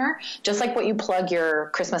outlet timer, just like what you plug your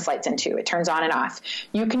Christmas lights into, it turns on and off.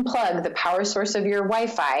 You can plug the power source of your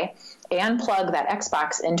Wi-Fi and plug that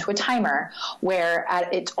Xbox into a timer where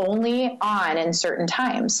it's only on in certain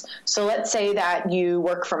times. So let's say that you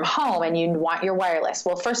work from home and you want your wireless.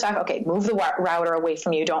 Well, first off, okay, move the router away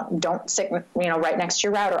from you. Don't sit, right next to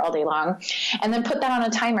your router all day long. And then put that on a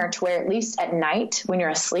timer to where at least at night when you're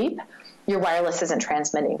asleep, your wireless isn't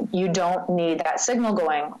transmitting. You don't need that signal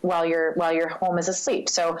going while your home is asleep.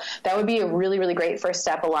 So that would be a really, really great first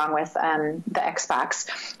step along with the Xbox.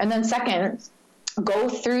 And then second, go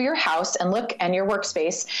through your house and look and your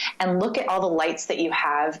workspace and look at all the lights that you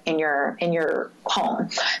have in your home.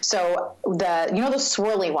 So those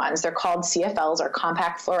swirly ones, they're called CFLs or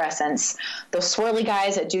compact fluorescents. Those swirly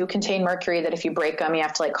guys that do contain mercury that if you break them, you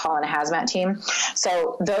have to like call in a hazmat team.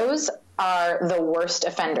 So those are the worst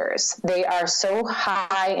offenders. They are so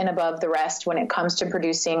high and above the rest when it comes to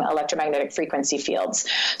producing electromagnetic frequency fields.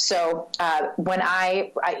 So when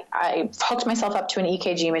I hooked myself up to an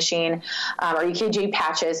EKG machine or EKG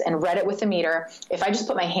patches and read it with the meter, if I just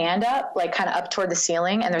put my hand up, like kind of up toward the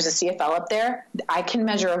ceiling, and there's a CFL up there, I can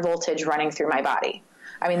measure a voltage running through my body.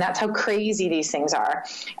 I mean, that's how crazy these things are.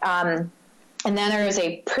 And then there is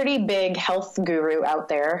a pretty big health guru out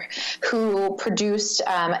there who produced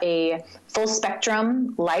a full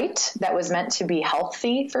spectrum light that was meant to be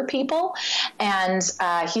healthy for people. And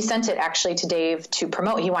he sent it actually to Dave to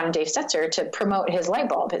promote. He wanted Dave Stetzer to promote his light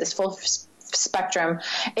bulb, his full spectrum.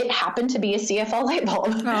 It happened to be a CFL light bulb.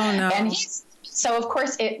 Oh, no. And so, of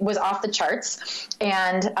course, it was off the charts.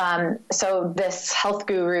 And so this health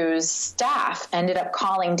guru's staff ended up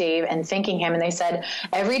calling Dave and thanking him. And they said,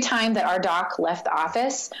 every time that our doc left the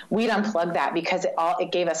office, we'd unplug that because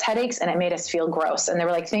it gave us headaches and it made us feel gross. And they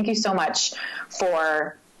were like, thank you so much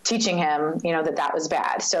for teaching him, that was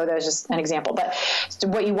bad. So there's just an example. But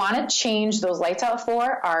what you want to change those lights out for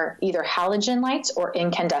are either halogen lights or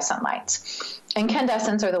incandescent lights.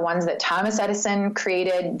 Incandescents are the ones that Thomas Edison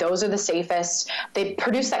created. Those are the safest. They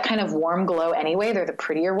produce that kind of warm glow anyway. They're the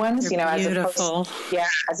prettier ones, They're beautiful.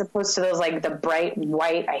 as opposed to those like the bright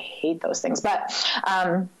white. I hate those things. But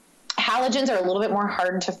halogens are a little bit more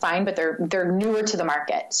hard to find, but they're newer to the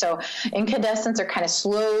market. So incandescents are kind of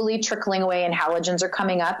slowly trickling away and halogens are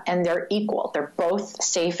coming up, and they're equal. They're both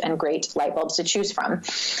safe and great light bulbs to choose from.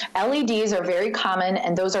 LEDs are very common,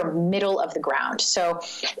 and those are middle of the ground. So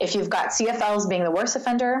if you've got CFLs being the worst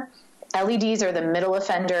offender, LEDs are the middle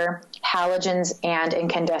offender, halogens and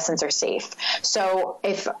incandescents are safe. So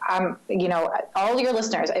if, all your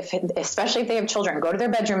listeners, especially if they have children, go to their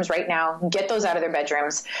bedrooms right now, get those out of their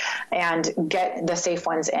bedrooms and get the safe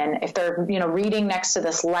ones in. If they're, reading next to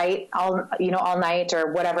this light all night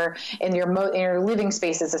or whatever in your living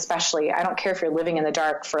spaces, especially, I don't care if you're living in the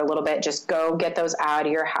dark for a little bit, just go get those out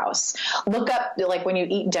of your house. Look up, like when you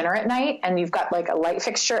eat dinner at night and you've got like a light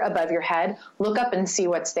fixture above your head, look up and see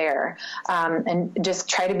what's there. And just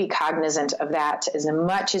try to be cognizant of that as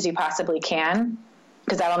much as you possibly can,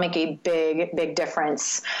 because that'll make a big, big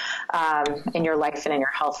difference in your life and in your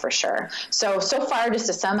health for sure. So far, just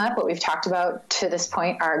to sum up, what we've talked about to this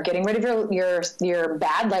point are getting rid of your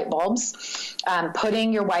bad light bulbs,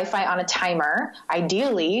 putting your Wi-Fi on a timer,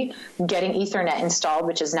 ideally getting Ethernet installed,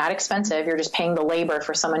 which is not expensive. You're just paying the labor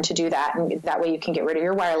for someone to do that, and that way you can get rid of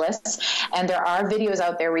your wireless. And there are videos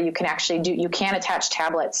out there where you can actually you can attach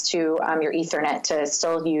tablets to your Ethernet to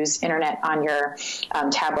still use internet on your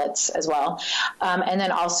tablets as well. And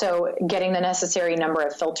then also getting the necessary number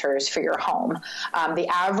of filters for your home. The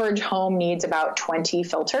average home needs about 20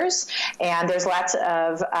 filters, and there's lots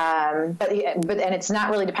of, but it's not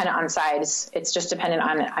really dependent on size. It's just dependent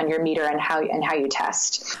on your meter and how you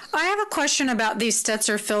test. I have a question about these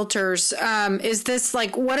Stetzer filters. Is this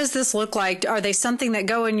what does this look like? Are they something that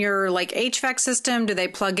go in your HVAC system? Do they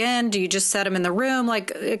plug in? Do you just set them in the room?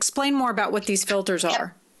 Explain more about what these filters are.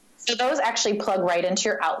 Yep. So those actually plug right into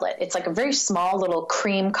your outlet. It's like a very small little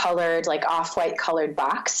cream colored, off-white colored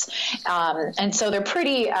box. And so they're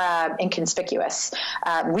pretty inconspicuous.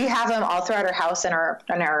 We have them all throughout our house and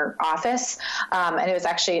our office. And it was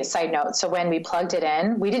actually a side note. So when we plugged it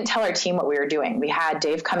in, we didn't tell our team what we were doing. We had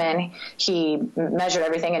Dave come in, he measured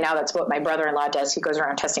everything. And now that's what my brother-in-law does. He goes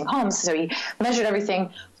around testing homes. So he measured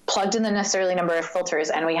everything, plugged in the necessary number of filters,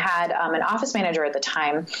 and we had an office manager at the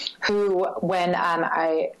time who, when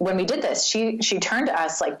we did this, she turned to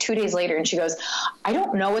us 2 days later and she goes, "I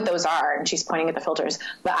don't know what those are," and she's pointing at the filters,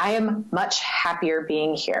 "but I am much happier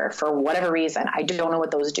being here for whatever reason. I don't know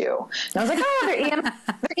what those do." And I was like, "Oh, they're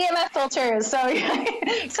EMF filters."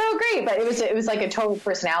 So great, but it was like a total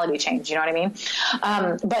personality change. You know what I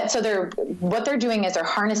mean? But so what they're doing is they're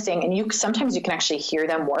harnessing, and sometimes you can actually hear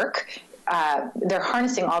them work. They're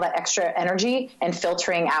harnessing all that extra energy and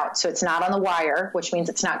filtering out. So it's not on the wire, which means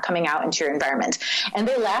it's not coming out into your environment. And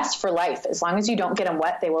they last for life. As long as you don't get them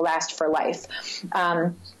wet, they will last for life.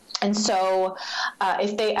 And so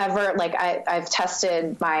if they ever, like I've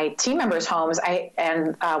tested my team members' homes,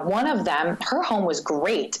 one of them, her home was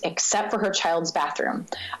great, except for her child's bathroom.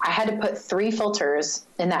 I had to put 3 filters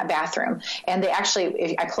in that bathroom. And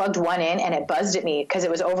I plugged one in and it buzzed at me because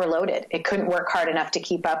it was overloaded. It couldn't work hard enough to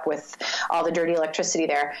keep up with all the dirty electricity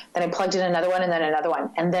there. Then I plugged in another one and then another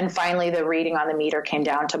one. And then finally the reading on the meter came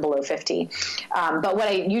down to below 50. But what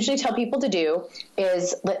I usually tell people to do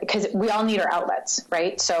is, because we all need our outlets,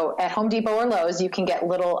 right? So at Home Depot or Lowe's, you can get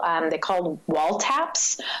little, they call wall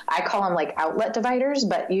taps. I call them like outlet dividers,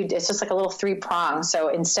 but it's just like a little 3-prong. So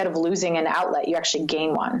instead of losing an outlet, you actually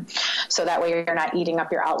gain one. So that way you're not eating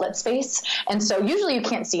up your outlet space. And so usually you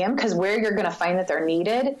can't see them because where you're going to find that they're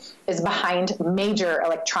needed is behind major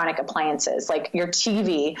electronic appliances, like your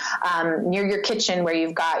TV, near your kitchen where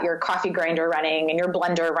you've got your coffee grinder running and your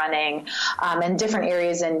blender running, and different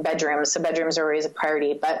areas in bedrooms. So bedrooms are always a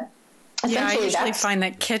priority, but yeah, I usually find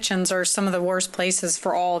that kitchens are some of the worst places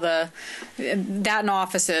for all that, and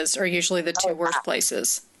offices are usually the 2 worst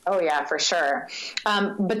places. Oh yeah, for sure.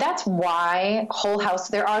 But that's why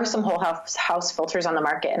there are some whole house filters on the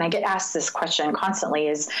market. And I get asked this question constantly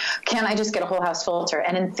is, can I just get a whole house filter?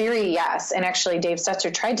 And in theory, yes. And actually Dave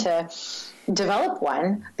Stetzer tried to develop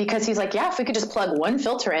one because he's like, yeah, if we could just plug one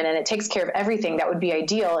filter in and it takes care of everything, that would be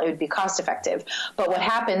ideal. It would be cost effective. But what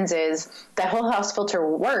happens is that whole house filter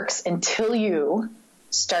works until you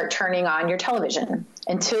start turning on your television,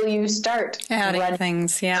 until you start adding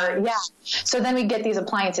things. Yeah. So then we get these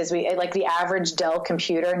appliances. Like the average Dell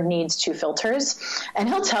computer needs 2 filters, and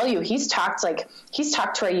he'll tell you he's talked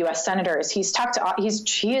to our U.S. senators. He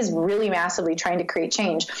is really massively trying to create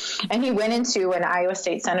change. And he went into an Iowa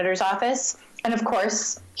State senator's office, and of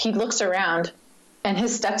course he looks around, and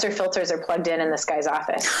his Stetzer filters are plugged in this guy's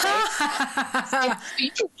office. Right?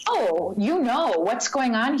 you know what's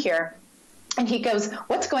going on here. And he goes,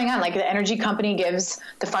 what's going on? Like the energy company gives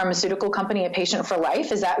the pharmaceutical company a patient for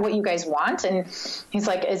life. Is that what you guys want? And he's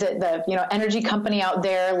like, is it the, energy company out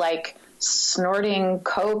there, like snorting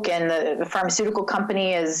Coke and the pharmaceutical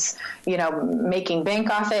company is, making bank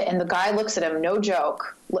off it? And the guy looks at him, no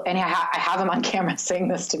joke. And I have him on camera saying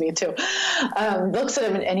this to me too. Looks at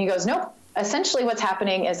him and he goes, nope. Essentially what's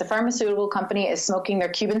happening is the pharmaceutical company is smoking their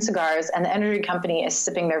Cuban cigars and the energy company is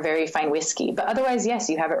sipping their very fine whiskey. But otherwise, yes,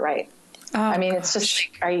 you have it right. I mean, it's just,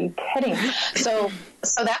 are you kidding? So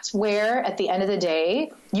that's where, at the end of the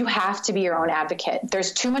day, you have to be your own advocate.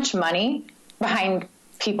 There's too much money behind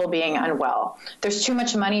people being unwell. There's too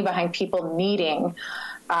much money behind people needing,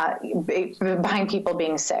 behind people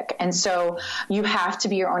being sick. And so you have to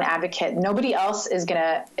be your own advocate. Nobody else is going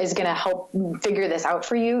to help figure this out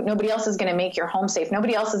for you. Nobody else is going to make your home safe.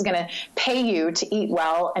 Nobody else is going to pay you to eat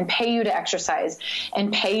well and pay you to exercise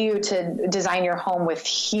and pay you to design your home with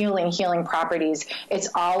healing properties. It's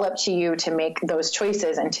all up to you to make those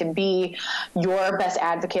choices and to be your best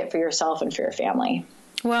advocate for yourself and for your family.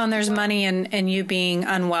 Well, and there's money in you being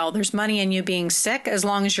unwell. There's money in you being sick. As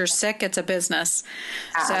long as you're sick, it's a business.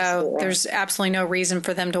 So there's absolutely no reason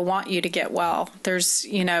for them to want you to get well. There's,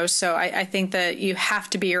 so I think that you have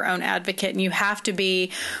to be your own advocate and you have to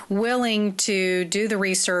be willing to do the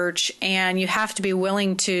research and you have to be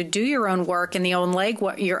willing to do your own work and your own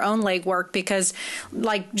legwork, because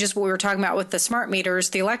like just what we were talking about with the smart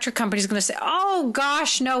meters, the electric company is going to say, oh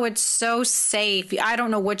gosh, no, it's so safe. I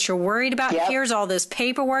don't know what you're worried about. Yep. Here's all this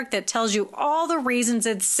paperwork that tells you all the reasons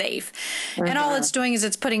it's safe. Mm-hmm. And all it's doing is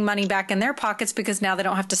it's putting money back in their pockets because now they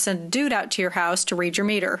don't have to send a dude out to your house to read your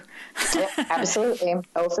meter. Yeah, absolutely.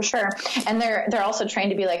 Oh, for sure. And they're also trained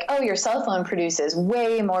to be like, oh, your cell phone produces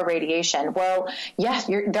way more radiation. Well, yes,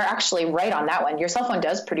 they're actually right on that one. Your cell phone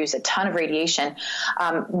does produce a ton of radiation,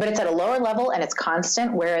 but it's at a lower level and it's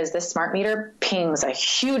constant, whereas this smart meter pings a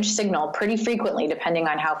huge signal pretty frequently, depending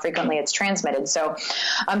on how frequently it's transmitted. So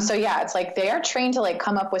yeah, it's like they are trained to like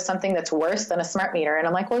come up with something that's worse than a smart meter. And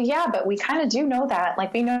I'm like, well, yeah, but we kind of do know that.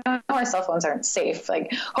 Like, we know our cell phones aren't safe.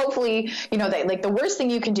 Like, hopefully, like the worst thing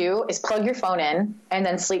you can do is plug your phone in and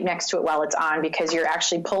then sleep next to it while it's on, because you're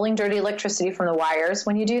actually pulling dirty electricity from the wires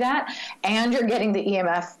when you do that. And you're getting the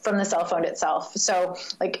EMF from the cell phone itself. So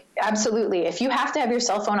like, absolutely. If you have to have your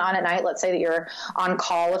cell phone on at night, let's say that you're on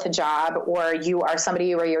call with a job, or you are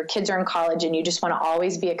somebody where your kids are in college and you just want to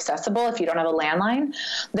always be accessible if you don't have a landline,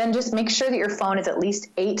 then just make sure that your phone is at least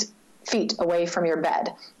 8 feet away from your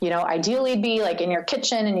bed. Ideally it'd be like in your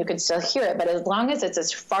kitchen and you could still hear it, but as long as it's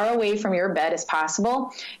as far away from your bed as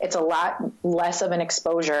possible, it's a lot less of an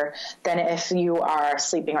exposure than if you are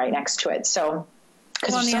sleeping right next to it. So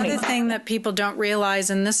Well, and the other thing that people don't realize,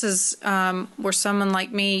 and this is where someone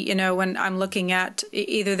like me, you know, when I'm looking at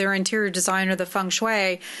either their interior design or the feng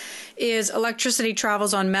shui, is electricity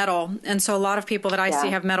travels on metal. And so a lot of people that I see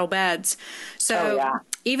have metal beds. So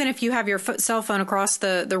even if you have your cell phone across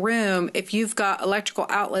the room, if you've got electrical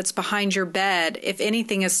outlets behind your bed, if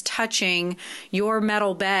anything is touching your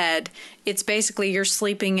metal bed, it's basically you're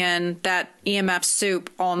sleeping in that EMF soup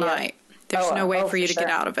all night. There's no way for you to get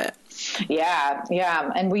out of it.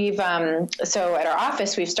 Yeah. And we've, so at our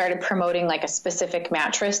office, we've started promoting like a specific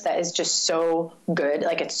mattress that is just so good.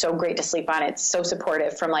 Like it's so great to sleep on. It's so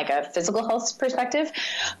supportive from like a physical health perspective,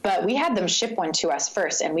 but we had them ship one to us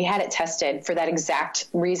first and we had it tested for that exact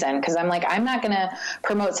reason. Cause I'm like, I'm not going to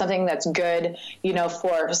promote something that's good, you know,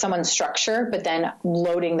 for someone's structure, but then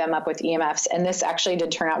loading them up with EMFs. And this actually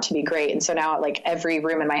did turn out to be great. And so now like every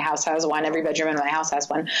room in my house has one, every bedroom in my house has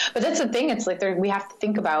one, but that's the thing. It's like we have to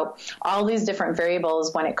think about all these different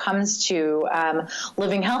variables when it comes to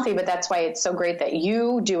living healthy. But that's why it's so great that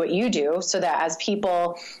you do what you do, so that as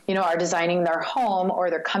people, you know, are designing their home or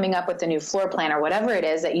they're coming up with a new floor plan or whatever it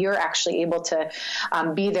is, that you're actually able to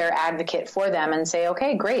be their advocate for them and say,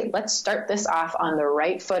 okay, great, let's start this off on the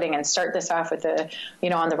right footing and start this off with the, you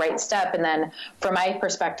know, on the right step. And then from my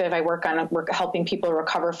perspective, I work helping people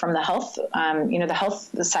recover from the health, you know, the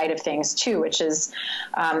health side of things too, which is,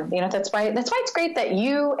 you know, that's why it's great that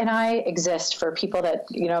you and I exist for people that,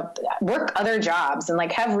 you know, work other jobs and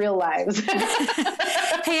like have real lives.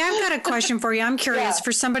 Hey, I've got a question for you. I'm curious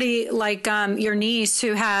for somebody like your niece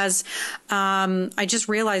who has, I just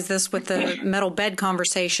realized this with the metal bed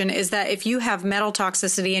conversation, is that if you have metal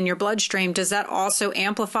toxicity in your bloodstream, does that also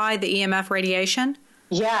amplify the EMF radiation?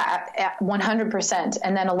 Yeah, 100%.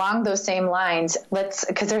 And then along those same lines,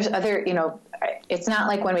 because there's other, you know, it's not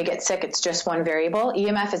like when we get sick, it's just one variable.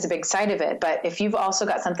 EMF is a big side of it. But if you've also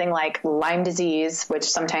got something like Lyme disease, which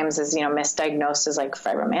sometimes is, you know, misdiagnosed as like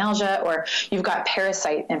fibromyalgia, or you've got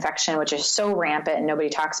parasite infection, which is so rampant and nobody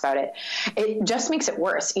talks about it, it just makes it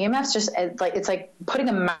worse. EMF's just like, it's like putting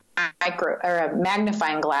a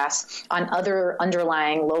magnifying glass on other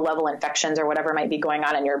underlying low-level infections or whatever might be going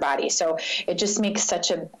on in your body. So it just makes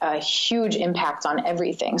such a huge impact on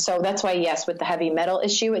everything. So that's why, yes, with the heavy metal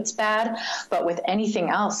issue, it's bad, but with anything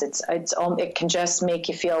else, it can just make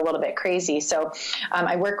you feel a little bit crazy. So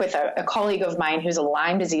I work with a colleague of mine who's a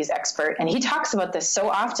Lyme disease expert, and he talks about this so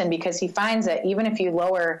often because he finds that even if you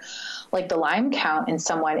lower like the Lyme count in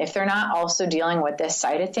someone, if they're not also dealing with this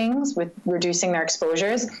side of things, with reducing their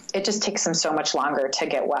exposures, it just takes them so much longer to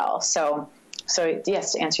get well. So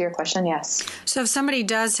yes, to answer your question, yes. So if somebody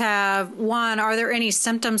does have one, are there any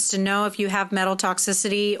symptoms to know if you have metal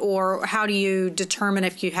toxicity, or how do you determine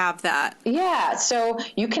if you have that? Yeah, so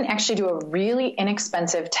you can actually do a really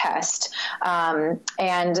inexpensive test. So on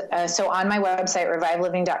my website,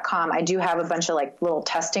 reviveliving.com, I do have a bunch of like little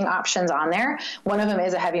testing options on there. One of them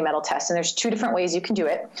is a heavy metal test, and there's two different ways you can do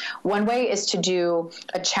it. One way is to do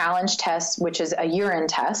a challenge test, which is a urine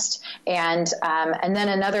test. And then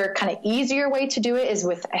another kind of easier way to do it is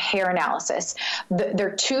with a hair analysis. There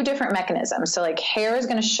are two different mechanisms. So like hair is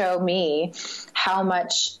going to show me how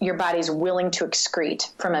much your body's willing to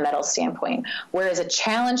excrete from a metal standpoint, whereas a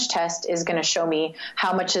challenge test is going to show me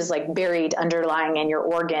how much is like buried underlying in your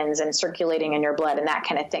organs and circulating in your blood and that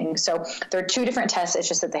kind of thing. So there are two different tests. It's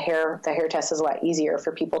just that the hair test is a lot easier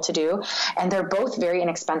for people to do, and they're both very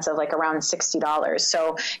inexpensive, like around $60.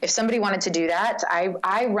 So if somebody wanted to do that,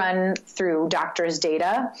 I run through Doctors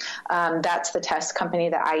Data. That's the test company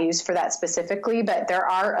that I use for that specifically, but there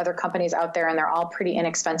are other companies out there and they're all pretty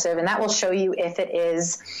inexpensive, and that will show you if it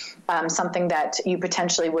is something that you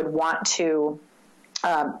potentially would want to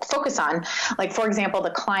focus on. Like, for example, the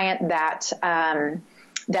client that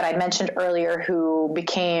I mentioned earlier who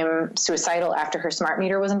became suicidal after her smart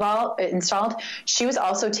meter was installed, she was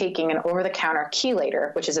also taking an over-the-counter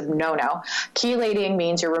chelator, which is a no-no. Chelating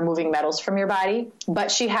means you're removing metals from your body, but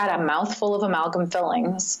she had a mouthful of amalgam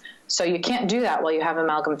fillings. So you can't do that while you have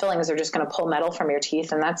amalgam fillings. They're just going to pull metal from your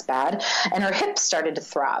teeth, and that's bad. And her hips started to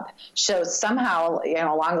throb. So somehow,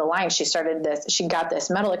 along the line, she got this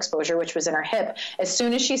metal exposure, which was in her hip. As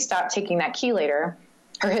soon as she stopped taking that chelator,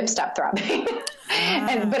 her hip stopped throbbing.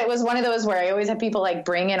 But it was one of those where I always have people like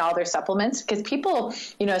bring in all their supplements, because people,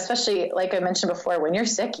 especially like I mentioned before, when you're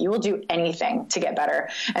sick, you will do anything to get better.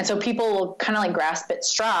 And so people will kind of like grasp at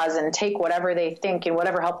straws and take whatever they think and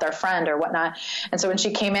whatever helped their friend or whatnot. And so when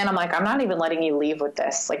she came in, I'm like, I'm not even letting you leave with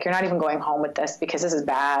this. Like, you're not even going home with this because this is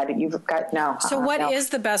bad. You've got no. So what is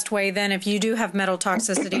the best way then, if you do have metal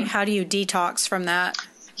toxicity, how do you detox from that?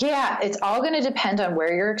 Yeah, it's all going to depend on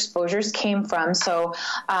where your exposures came from. So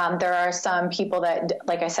there are some people that,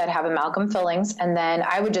 like I said, have amalgam fillings. And then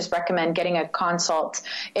I would just recommend getting a consult.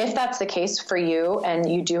 If that's the case for you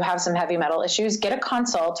and you do have some heavy metal issues, get a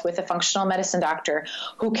consult with a functional medicine doctor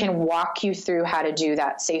who can walk you through how to do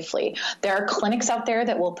that safely. There are clinics out there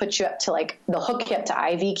that will put you up to they'll hook you up to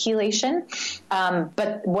IV chelation.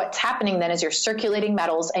 But what's happening then is you're circulating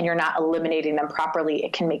metals and you're not eliminating them properly.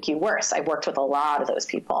 It can make you worse. I've worked with a lot of those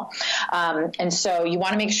people. And so you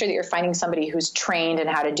want to make sure that you're finding somebody who's trained in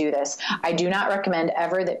how to do this. I do not recommend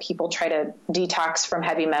ever that people try to detox from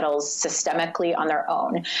heavy metals systemically on their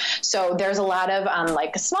own. So there's a lot of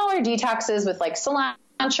smaller detoxes with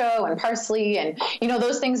cilantro and parsley and,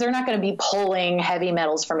 those things. They're not going to be pulling heavy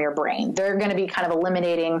metals from your brain. They're going to be kind of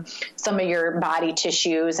eliminating some of your body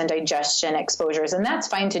tissues and digestion exposures. And that's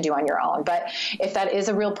fine to do on your own. But if that is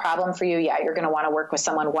a real problem for you, you're going to want to work with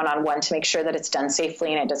someone one-on-one to make sure that it's done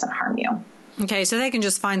safely and it doesn't harm you. Okay. So they can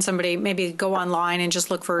just find somebody, maybe go online and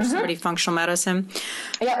just look for somebody functional medicine.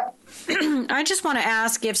 Yep. I just want to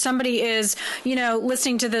ask if somebody is,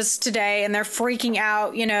 listening to this today and they're freaking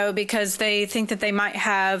out, because they think that they might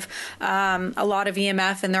have a lot of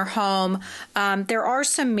EMF in their home. There are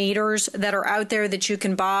some meters that are out there that you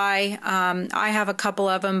can buy. I have a couple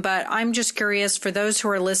of them, but I'm just curious for those who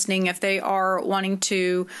are listening, if they are wanting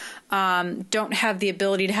to don't have the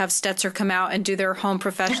ability to have Stetzer come out and do their home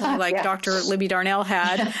professionally like Dr. Libby Darnell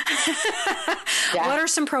had. What are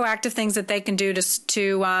some proactive things that they can do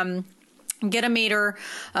to get a meter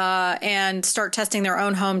and start testing their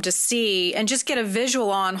own home to see and just get a visual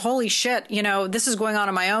on, holy shit, this is going on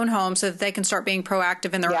in my own home, so that they can start being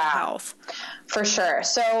proactive in their own health? For sure.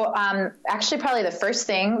 So actually probably the first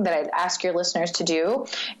thing that I'd ask your listeners to do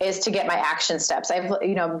is to get my action steps. I've,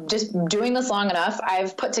 just doing this long enough,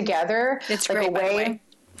 I've put together a way.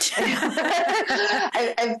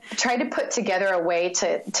 I've tried to put together a way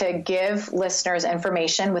to give listeners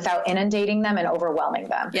information without inundating them and overwhelming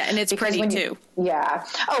them. Yeah, and it's pretty too. Yeah.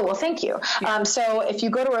 Oh, well, thank you. Yeah. So if you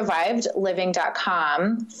go to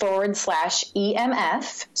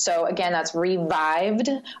revivedliving.com/EMF, so again, that's revived,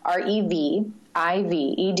 REVIVED,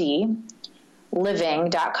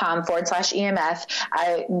 living.com/EMF.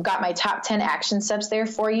 I got my top 10 action steps there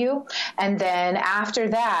for you. And then after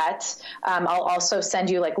that, I'll also send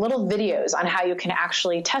you little videos on how you can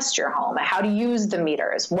actually test your home, how to use the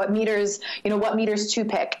meters, what meters to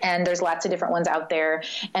pick. And there's lots of different ones out there.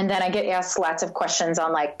 And then I get asked lots of questions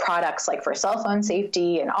on products for cell phone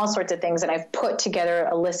safety and all sorts of things. And I've put together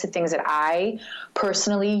a list of things that I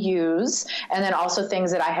personally use, and then also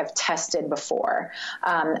things that I have tested before,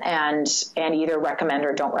 and either recommend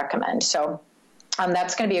or don't recommend. So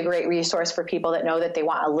that's going to be a great resource for people that know that they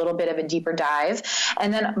want a little bit of a deeper dive.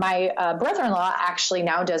 And then my brother-in-law actually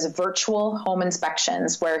now does virtual home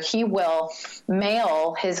inspections where he will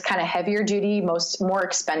mail his kind of heavier duty, more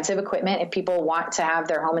expensive equipment. If people want to have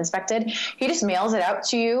their home inspected, he just mails it out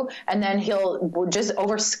to you. And then he'll just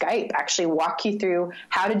over Skype actually walk you through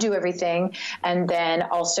how to do everything. And then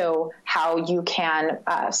also how you can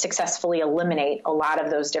successfully eliminate a lot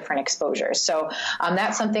of those different exposures. So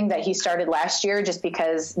that's something that he started last year, just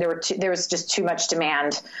because there was just too much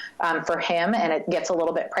demand for him, and it gets a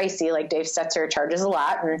little bit pricey. Dave Stetzer charges a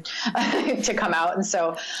lot and to come out, and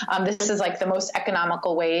so this is the most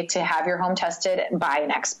economical way to have your home tested by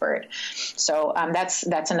an expert. So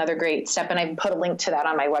that's another great step, and I put a link to that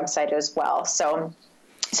on my website as well. So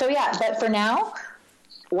yeah, but for now,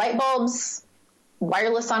 light bulbs,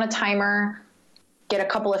 wireless on a timer. Get a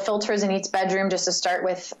couple of filters in each bedroom just to start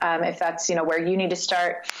with, if that's, where you need to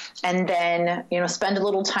start. And then, spend a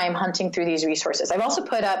little time hunting through these resources. I've also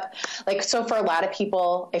put up, so for a lot of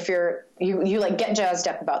people, if you get jazzed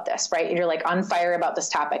up about this, right? You're on fire about this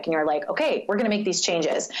topic and you're okay, we're going to make these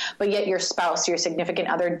changes. But yet your spouse, your significant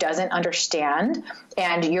other doesn't understand.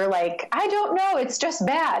 And you're I don't know, it's just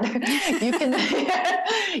bad.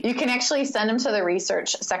 You can actually send them to the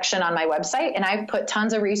research section on my website. And I've put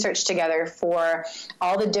tons of research together for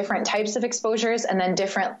all the different types of exposures and then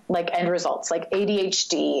different end results like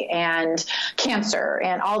ADHD and cancer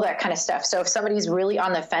and all that kind of stuff. So if somebody's really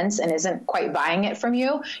on the fence and isn't quite buying it from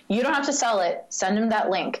you, you don't have to sell it. Send them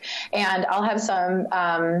that link. And I'll have some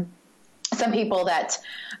people that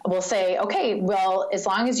will say, okay, well, as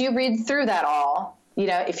long as you read through that all,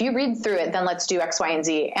 if you read through it, then let's do X, Y, and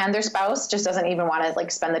Z. And their spouse just doesn't even want to like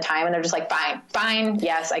spend the time. And they're just like, fine.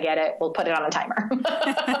 Yes, I get it. We'll put it on a timer.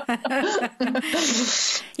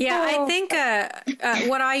 Yeah, I think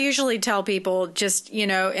what I usually tell people just, in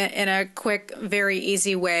a quick, very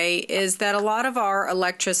easy way is that a lot of our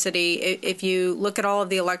electricity, if you look at all of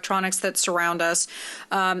the electronics that surround us,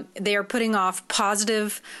 they are putting off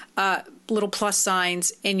positive little plus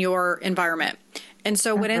signs in your environment. And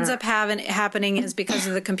so what ends up happening is because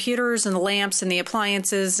of the computers and the lamps and the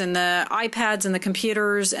appliances and the iPads and the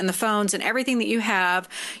computers and the phones and everything that you have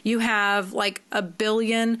like a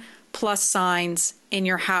billion plus signs in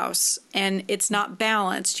your house, and it's not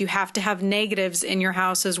balanced. You have to have negatives in your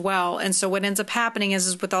house as well. And so what ends up happening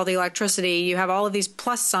is with all the electricity, you have all of these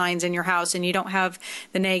plus signs in your house and you don't have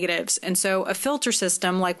the negatives. And so a filter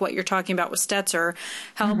system like what you're talking about with Stetzer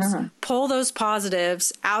helps pull those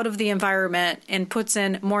positives out of the environment and puts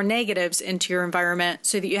in more negatives into your environment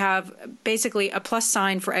so that you have basically a plus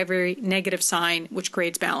sign for every negative sign, which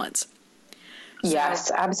creates balance. Yes,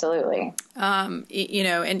 absolutely. And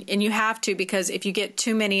you have to, because if you get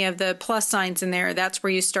too many of the plus signs in there, that's where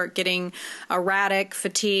you start getting erratic,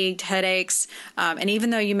 fatigued, headaches. And even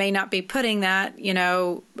though you may not be putting that,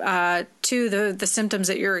 to the symptoms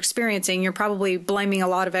that you're experiencing, you're probably blaming a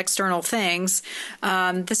lot of external things.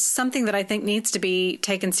 This is something that I think needs to be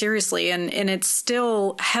taken seriously, and it's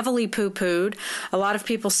still heavily poo-pooed. A lot of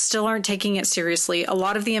people still aren't taking it seriously. A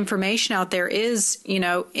lot of the information out there is,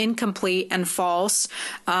 incomplete and false.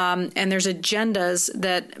 And there's agendas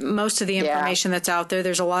that most of the information that's out there,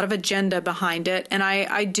 there's a lot of agenda behind it. And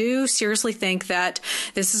I do seriously think that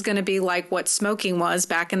this is going to be like what smoking was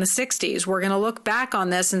back in the 60s. We're going to look back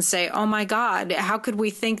on this and say, oh my God, how could we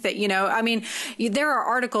think that, there are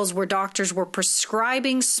articles where doctors were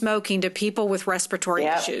prescribing smoking to people with respiratory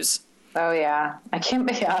issues. Oh yeah, I can't.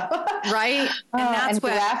 Yeah, right. And that's and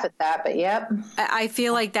laugh at that, but yep. I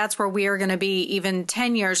feel like that's where we are going to be even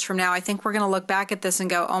 10 years from now. I think we're going to look back at this and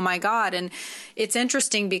go, "Oh my God!" And it's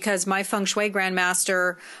interesting because my feng shui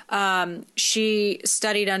grandmaster, she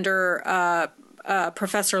studied under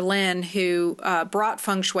Professor Lin, who brought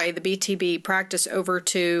feng shui, the BTB practice, over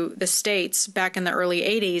to the States back in the early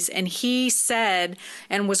 80s. And he said,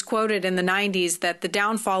 and was quoted in the 90s, that the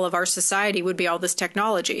downfall of our society would be all this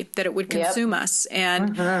technology, that it would consume us.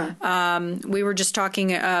 And we were just talking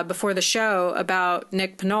before the show about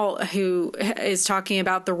Nick Pinault, who is talking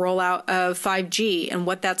about the rollout of 5G and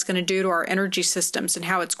what that's going to do to our energy systems and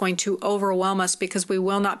how it's going to overwhelm us because we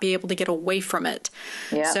will not be able to get away from it.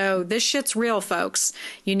 Yep. So this shit's real, folks.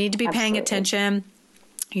 You need to be paying attention.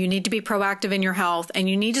 You need to be proactive in your health, and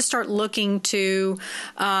you need to start looking to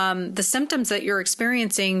the symptoms that you're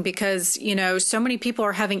experiencing because, so many people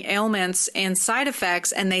are having ailments and side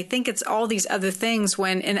effects, and they think it's all these other things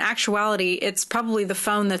when in actuality, it's probably the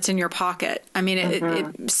phone that's in your pocket. I mean,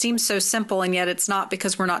 it seems so simple, and yet it's not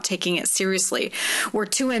because we're not taking it seriously. We're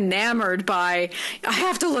too enamored by, I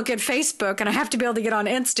have to look at Facebook, and I have to be able to get on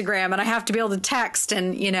Instagram, and I have to be able to text,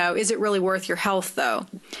 and, is it really worth your health, though?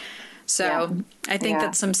 So I think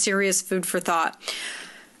that's some serious food for thought.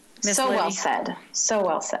 Ms. So Libby, well said. So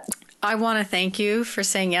well said. I want to thank you for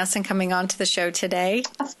saying yes and coming on to the show today.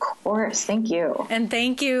 Of course. Thank you. And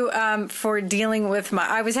thank you for dealing with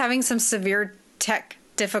I was having some severe tech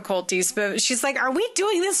difficulties, but she's like, are we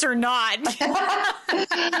doing this or not?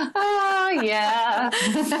 Oh, yeah.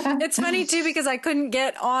 It's funny, too, because I couldn't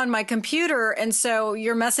get on my computer. And so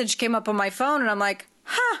your message came up on my phone and I'm like,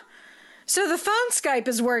 so the phone Skype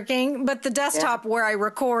is working, but the desktop where I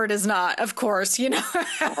record is not, of course.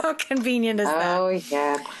 How convenient is that? Oh,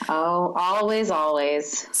 yeah. Oh, always,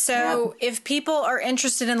 always. So if people are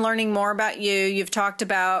interested in learning more about you, you've talked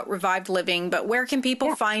about Revived Living, but where can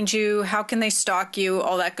people find you? How can they stalk you?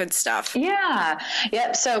 All that good stuff. Yeah.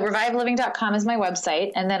 Yep. So reviveliving.com is my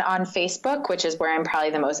website. And then on Facebook, which is where I'm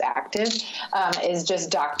probably the most active, is just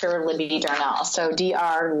Dr. Libby Darnell. So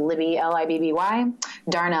Dr. Libby, Libby,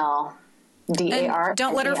 Darnell. D-A-R.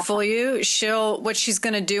 Don't let her fool you. What she's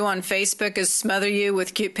going to do on Facebook is smother you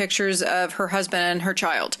with cute pictures of her husband and her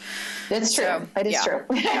child. It's true. It is true.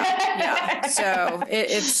 Yeah. So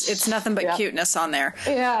it's nothing but cuteness on there.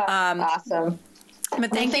 Yeah. Awesome.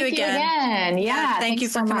 But thank you again. Yeah. Thank you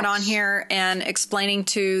for coming on here and explaining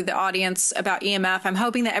to the audience about EMF. I'm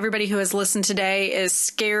hoping that everybody who has listened today is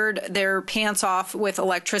scared their pants off with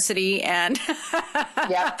electricity and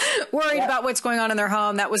worried about what's going on in their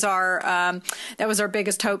home. That was our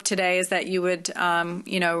biggest hope today, is that you would,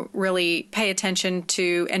 really pay attention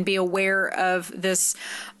to and be aware of this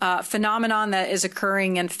phenomenon that is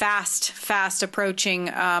occurring and fast approaching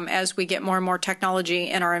as we get more and more technology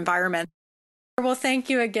in our environment. Well, thank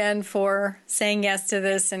you again for saying yes to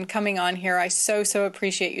this and coming on here. I so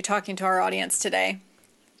appreciate you talking to our audience today.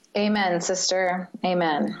 Amen, sister.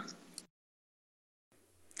 Amen.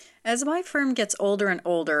 As my firm gets older and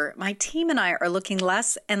older, my team and I are looking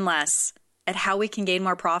less and less at how we can gain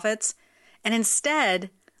more profits and instead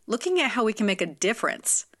looking at how we can make a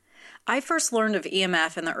difference. I first learned of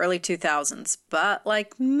EMF in the early 2000s, but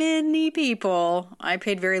like many people, I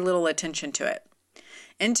paid very little attention to it.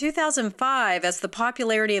 In 2005, as the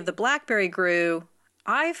popularity of the BlackBerry grew,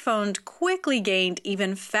 iPhone quickly gained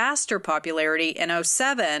even faster popularity in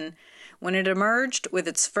 2007 when it emerged with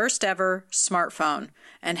its first ever smartphone.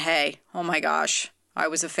 And hey, oh my gosh, I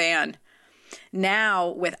was a fan. Now,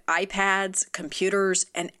 with iPads, computers,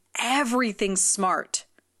 and everything smart,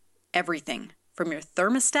 everything from your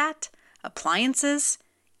thermostat, appliances,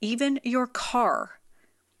 even your car,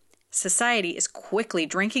 society is quickly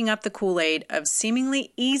drinking up the Kool-Aid of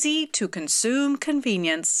seemingly easy-to-consume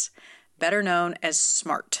convenience, better known as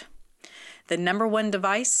smart. The number one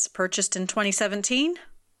device purchased in 2017?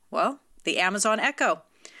 Well, the Amazon Echo.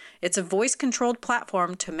 It's a voice-controlled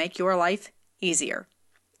platform to make your life easier.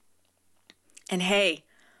 And hey,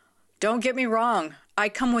 don't get me wrong, I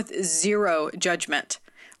come with zero judgment.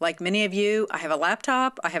 Like many of you, I have a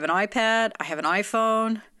laptop, I have an iPad, I have an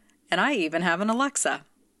iPhone, and I even have an Alexa.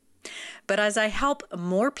 But as I help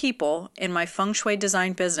more people in my feng shui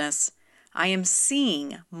design business, I am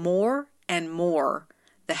seeing more and more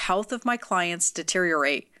the health of my clients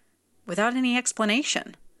deteriorate without any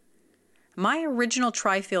explanation. My original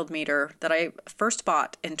tri-field meter that I first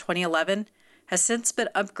bought in 2011 has since been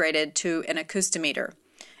upgraded to an acoustimeter.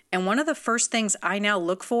 And one of the first things I now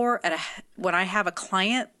look for when I have a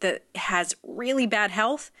client that has really bad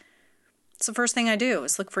health, it's the first thing I do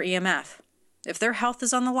is look for EMF. If their health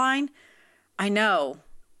is on the line, I know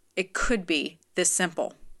it could be this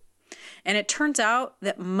simple. And it turns out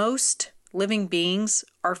that most living beings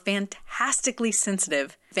are fantastically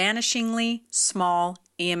sensitive, vanishingly small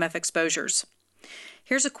EMF exposures.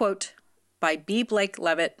 Here's a quote by B. Blake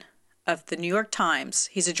Levitt of the New York Times.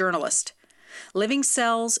 He's a journalist. Living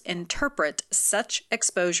cells interpret such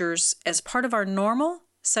exposures as part of our normal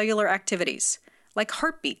cellular activities, like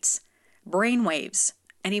heartbeats, brain waves,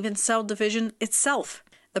 and even cell division itself.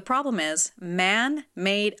 The problem is,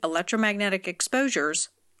 man-made electromagnetic exposures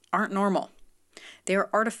aren't normal. They are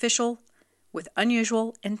artificial with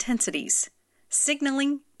unusual intensities,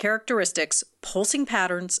 signaling characteristics, pulsing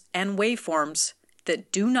patterns, and waveforms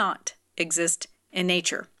that do not exist in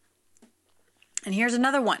nature. And here's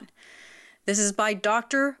another one. This is by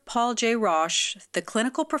Dr. Paul J. Roche, the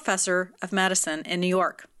clinical professor of medicine in New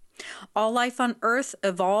York. All life on Earth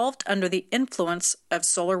evolved under the influence of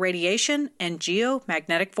solar radiation and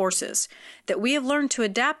geomagnetic forces that we have learned to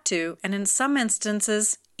adapt to and in some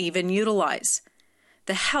instances even utilize.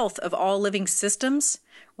 The health of all living systems,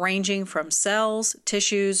 ranging from cells,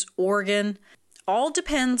 tissues, organ, all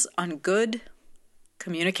depends on good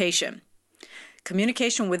communication.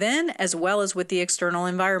 Communication within as well as with the external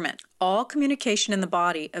environment. All communication in the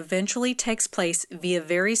body eventually takes place via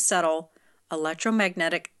very subtle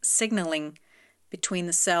electromagnetic signaling between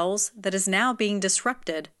the cells that is now being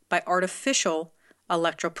disrupted by artificial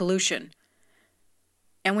electropollution.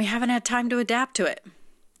 And we haven't had time to adapt to it.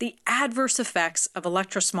 The adverse effects of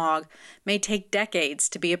electrosmog may take decades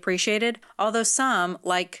to be appreciated, although some,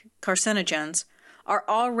 like carcinogens, are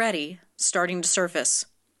already starting to surface.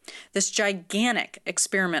 This gigantic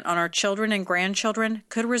experiment on our children and grandchildren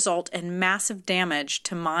could result in massive damage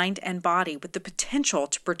to mind and body with the potential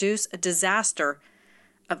to produce a disaster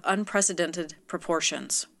of unprecedented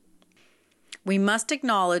proportions. We must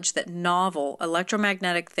acknowledge that novel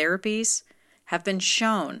electromagnetic therapies have been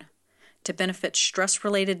shown to benefit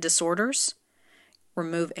stress-related disorders,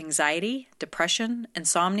 remove anxiety, depression,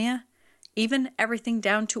 insomnia, even everything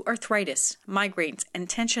down to arthritis, migraines, and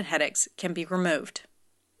tension headaches can be removed.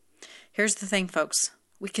 Here's the thing, folks.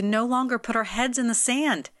 We can no longer put our heads in the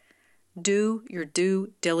sand. Do your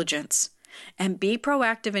due diligence and be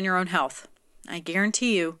proactive in your own health. I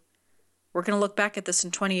guarantee you, we're going to look back at this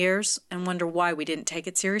in 20 years and wonder why we didn't take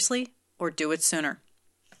it seriously or do it sooner.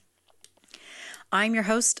 I'm your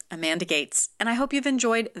host, Amanda Gates, and I hope you've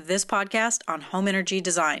enjoyed this podcast on home energy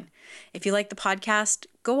design. If you like the podcast,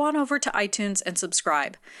 go on over to iTunes and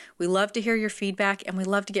subscribe. We love to hear your feedback and we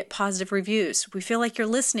love to get positive reviews. We feel like you're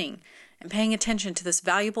listening and paying attention to this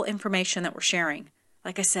valuable information that we're sharing.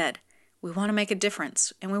 Like I said, we want to make a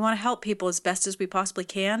difference and we want to help people as best as we possibly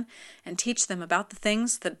can and teach them about the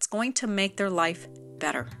things that's going to make their life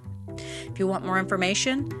better. If you want more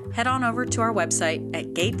information, head on over to our website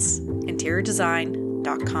at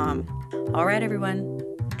gatesinteriordesign.com. All right, everyone,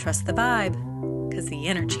 trust the vibe. because the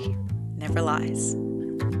energy never lies.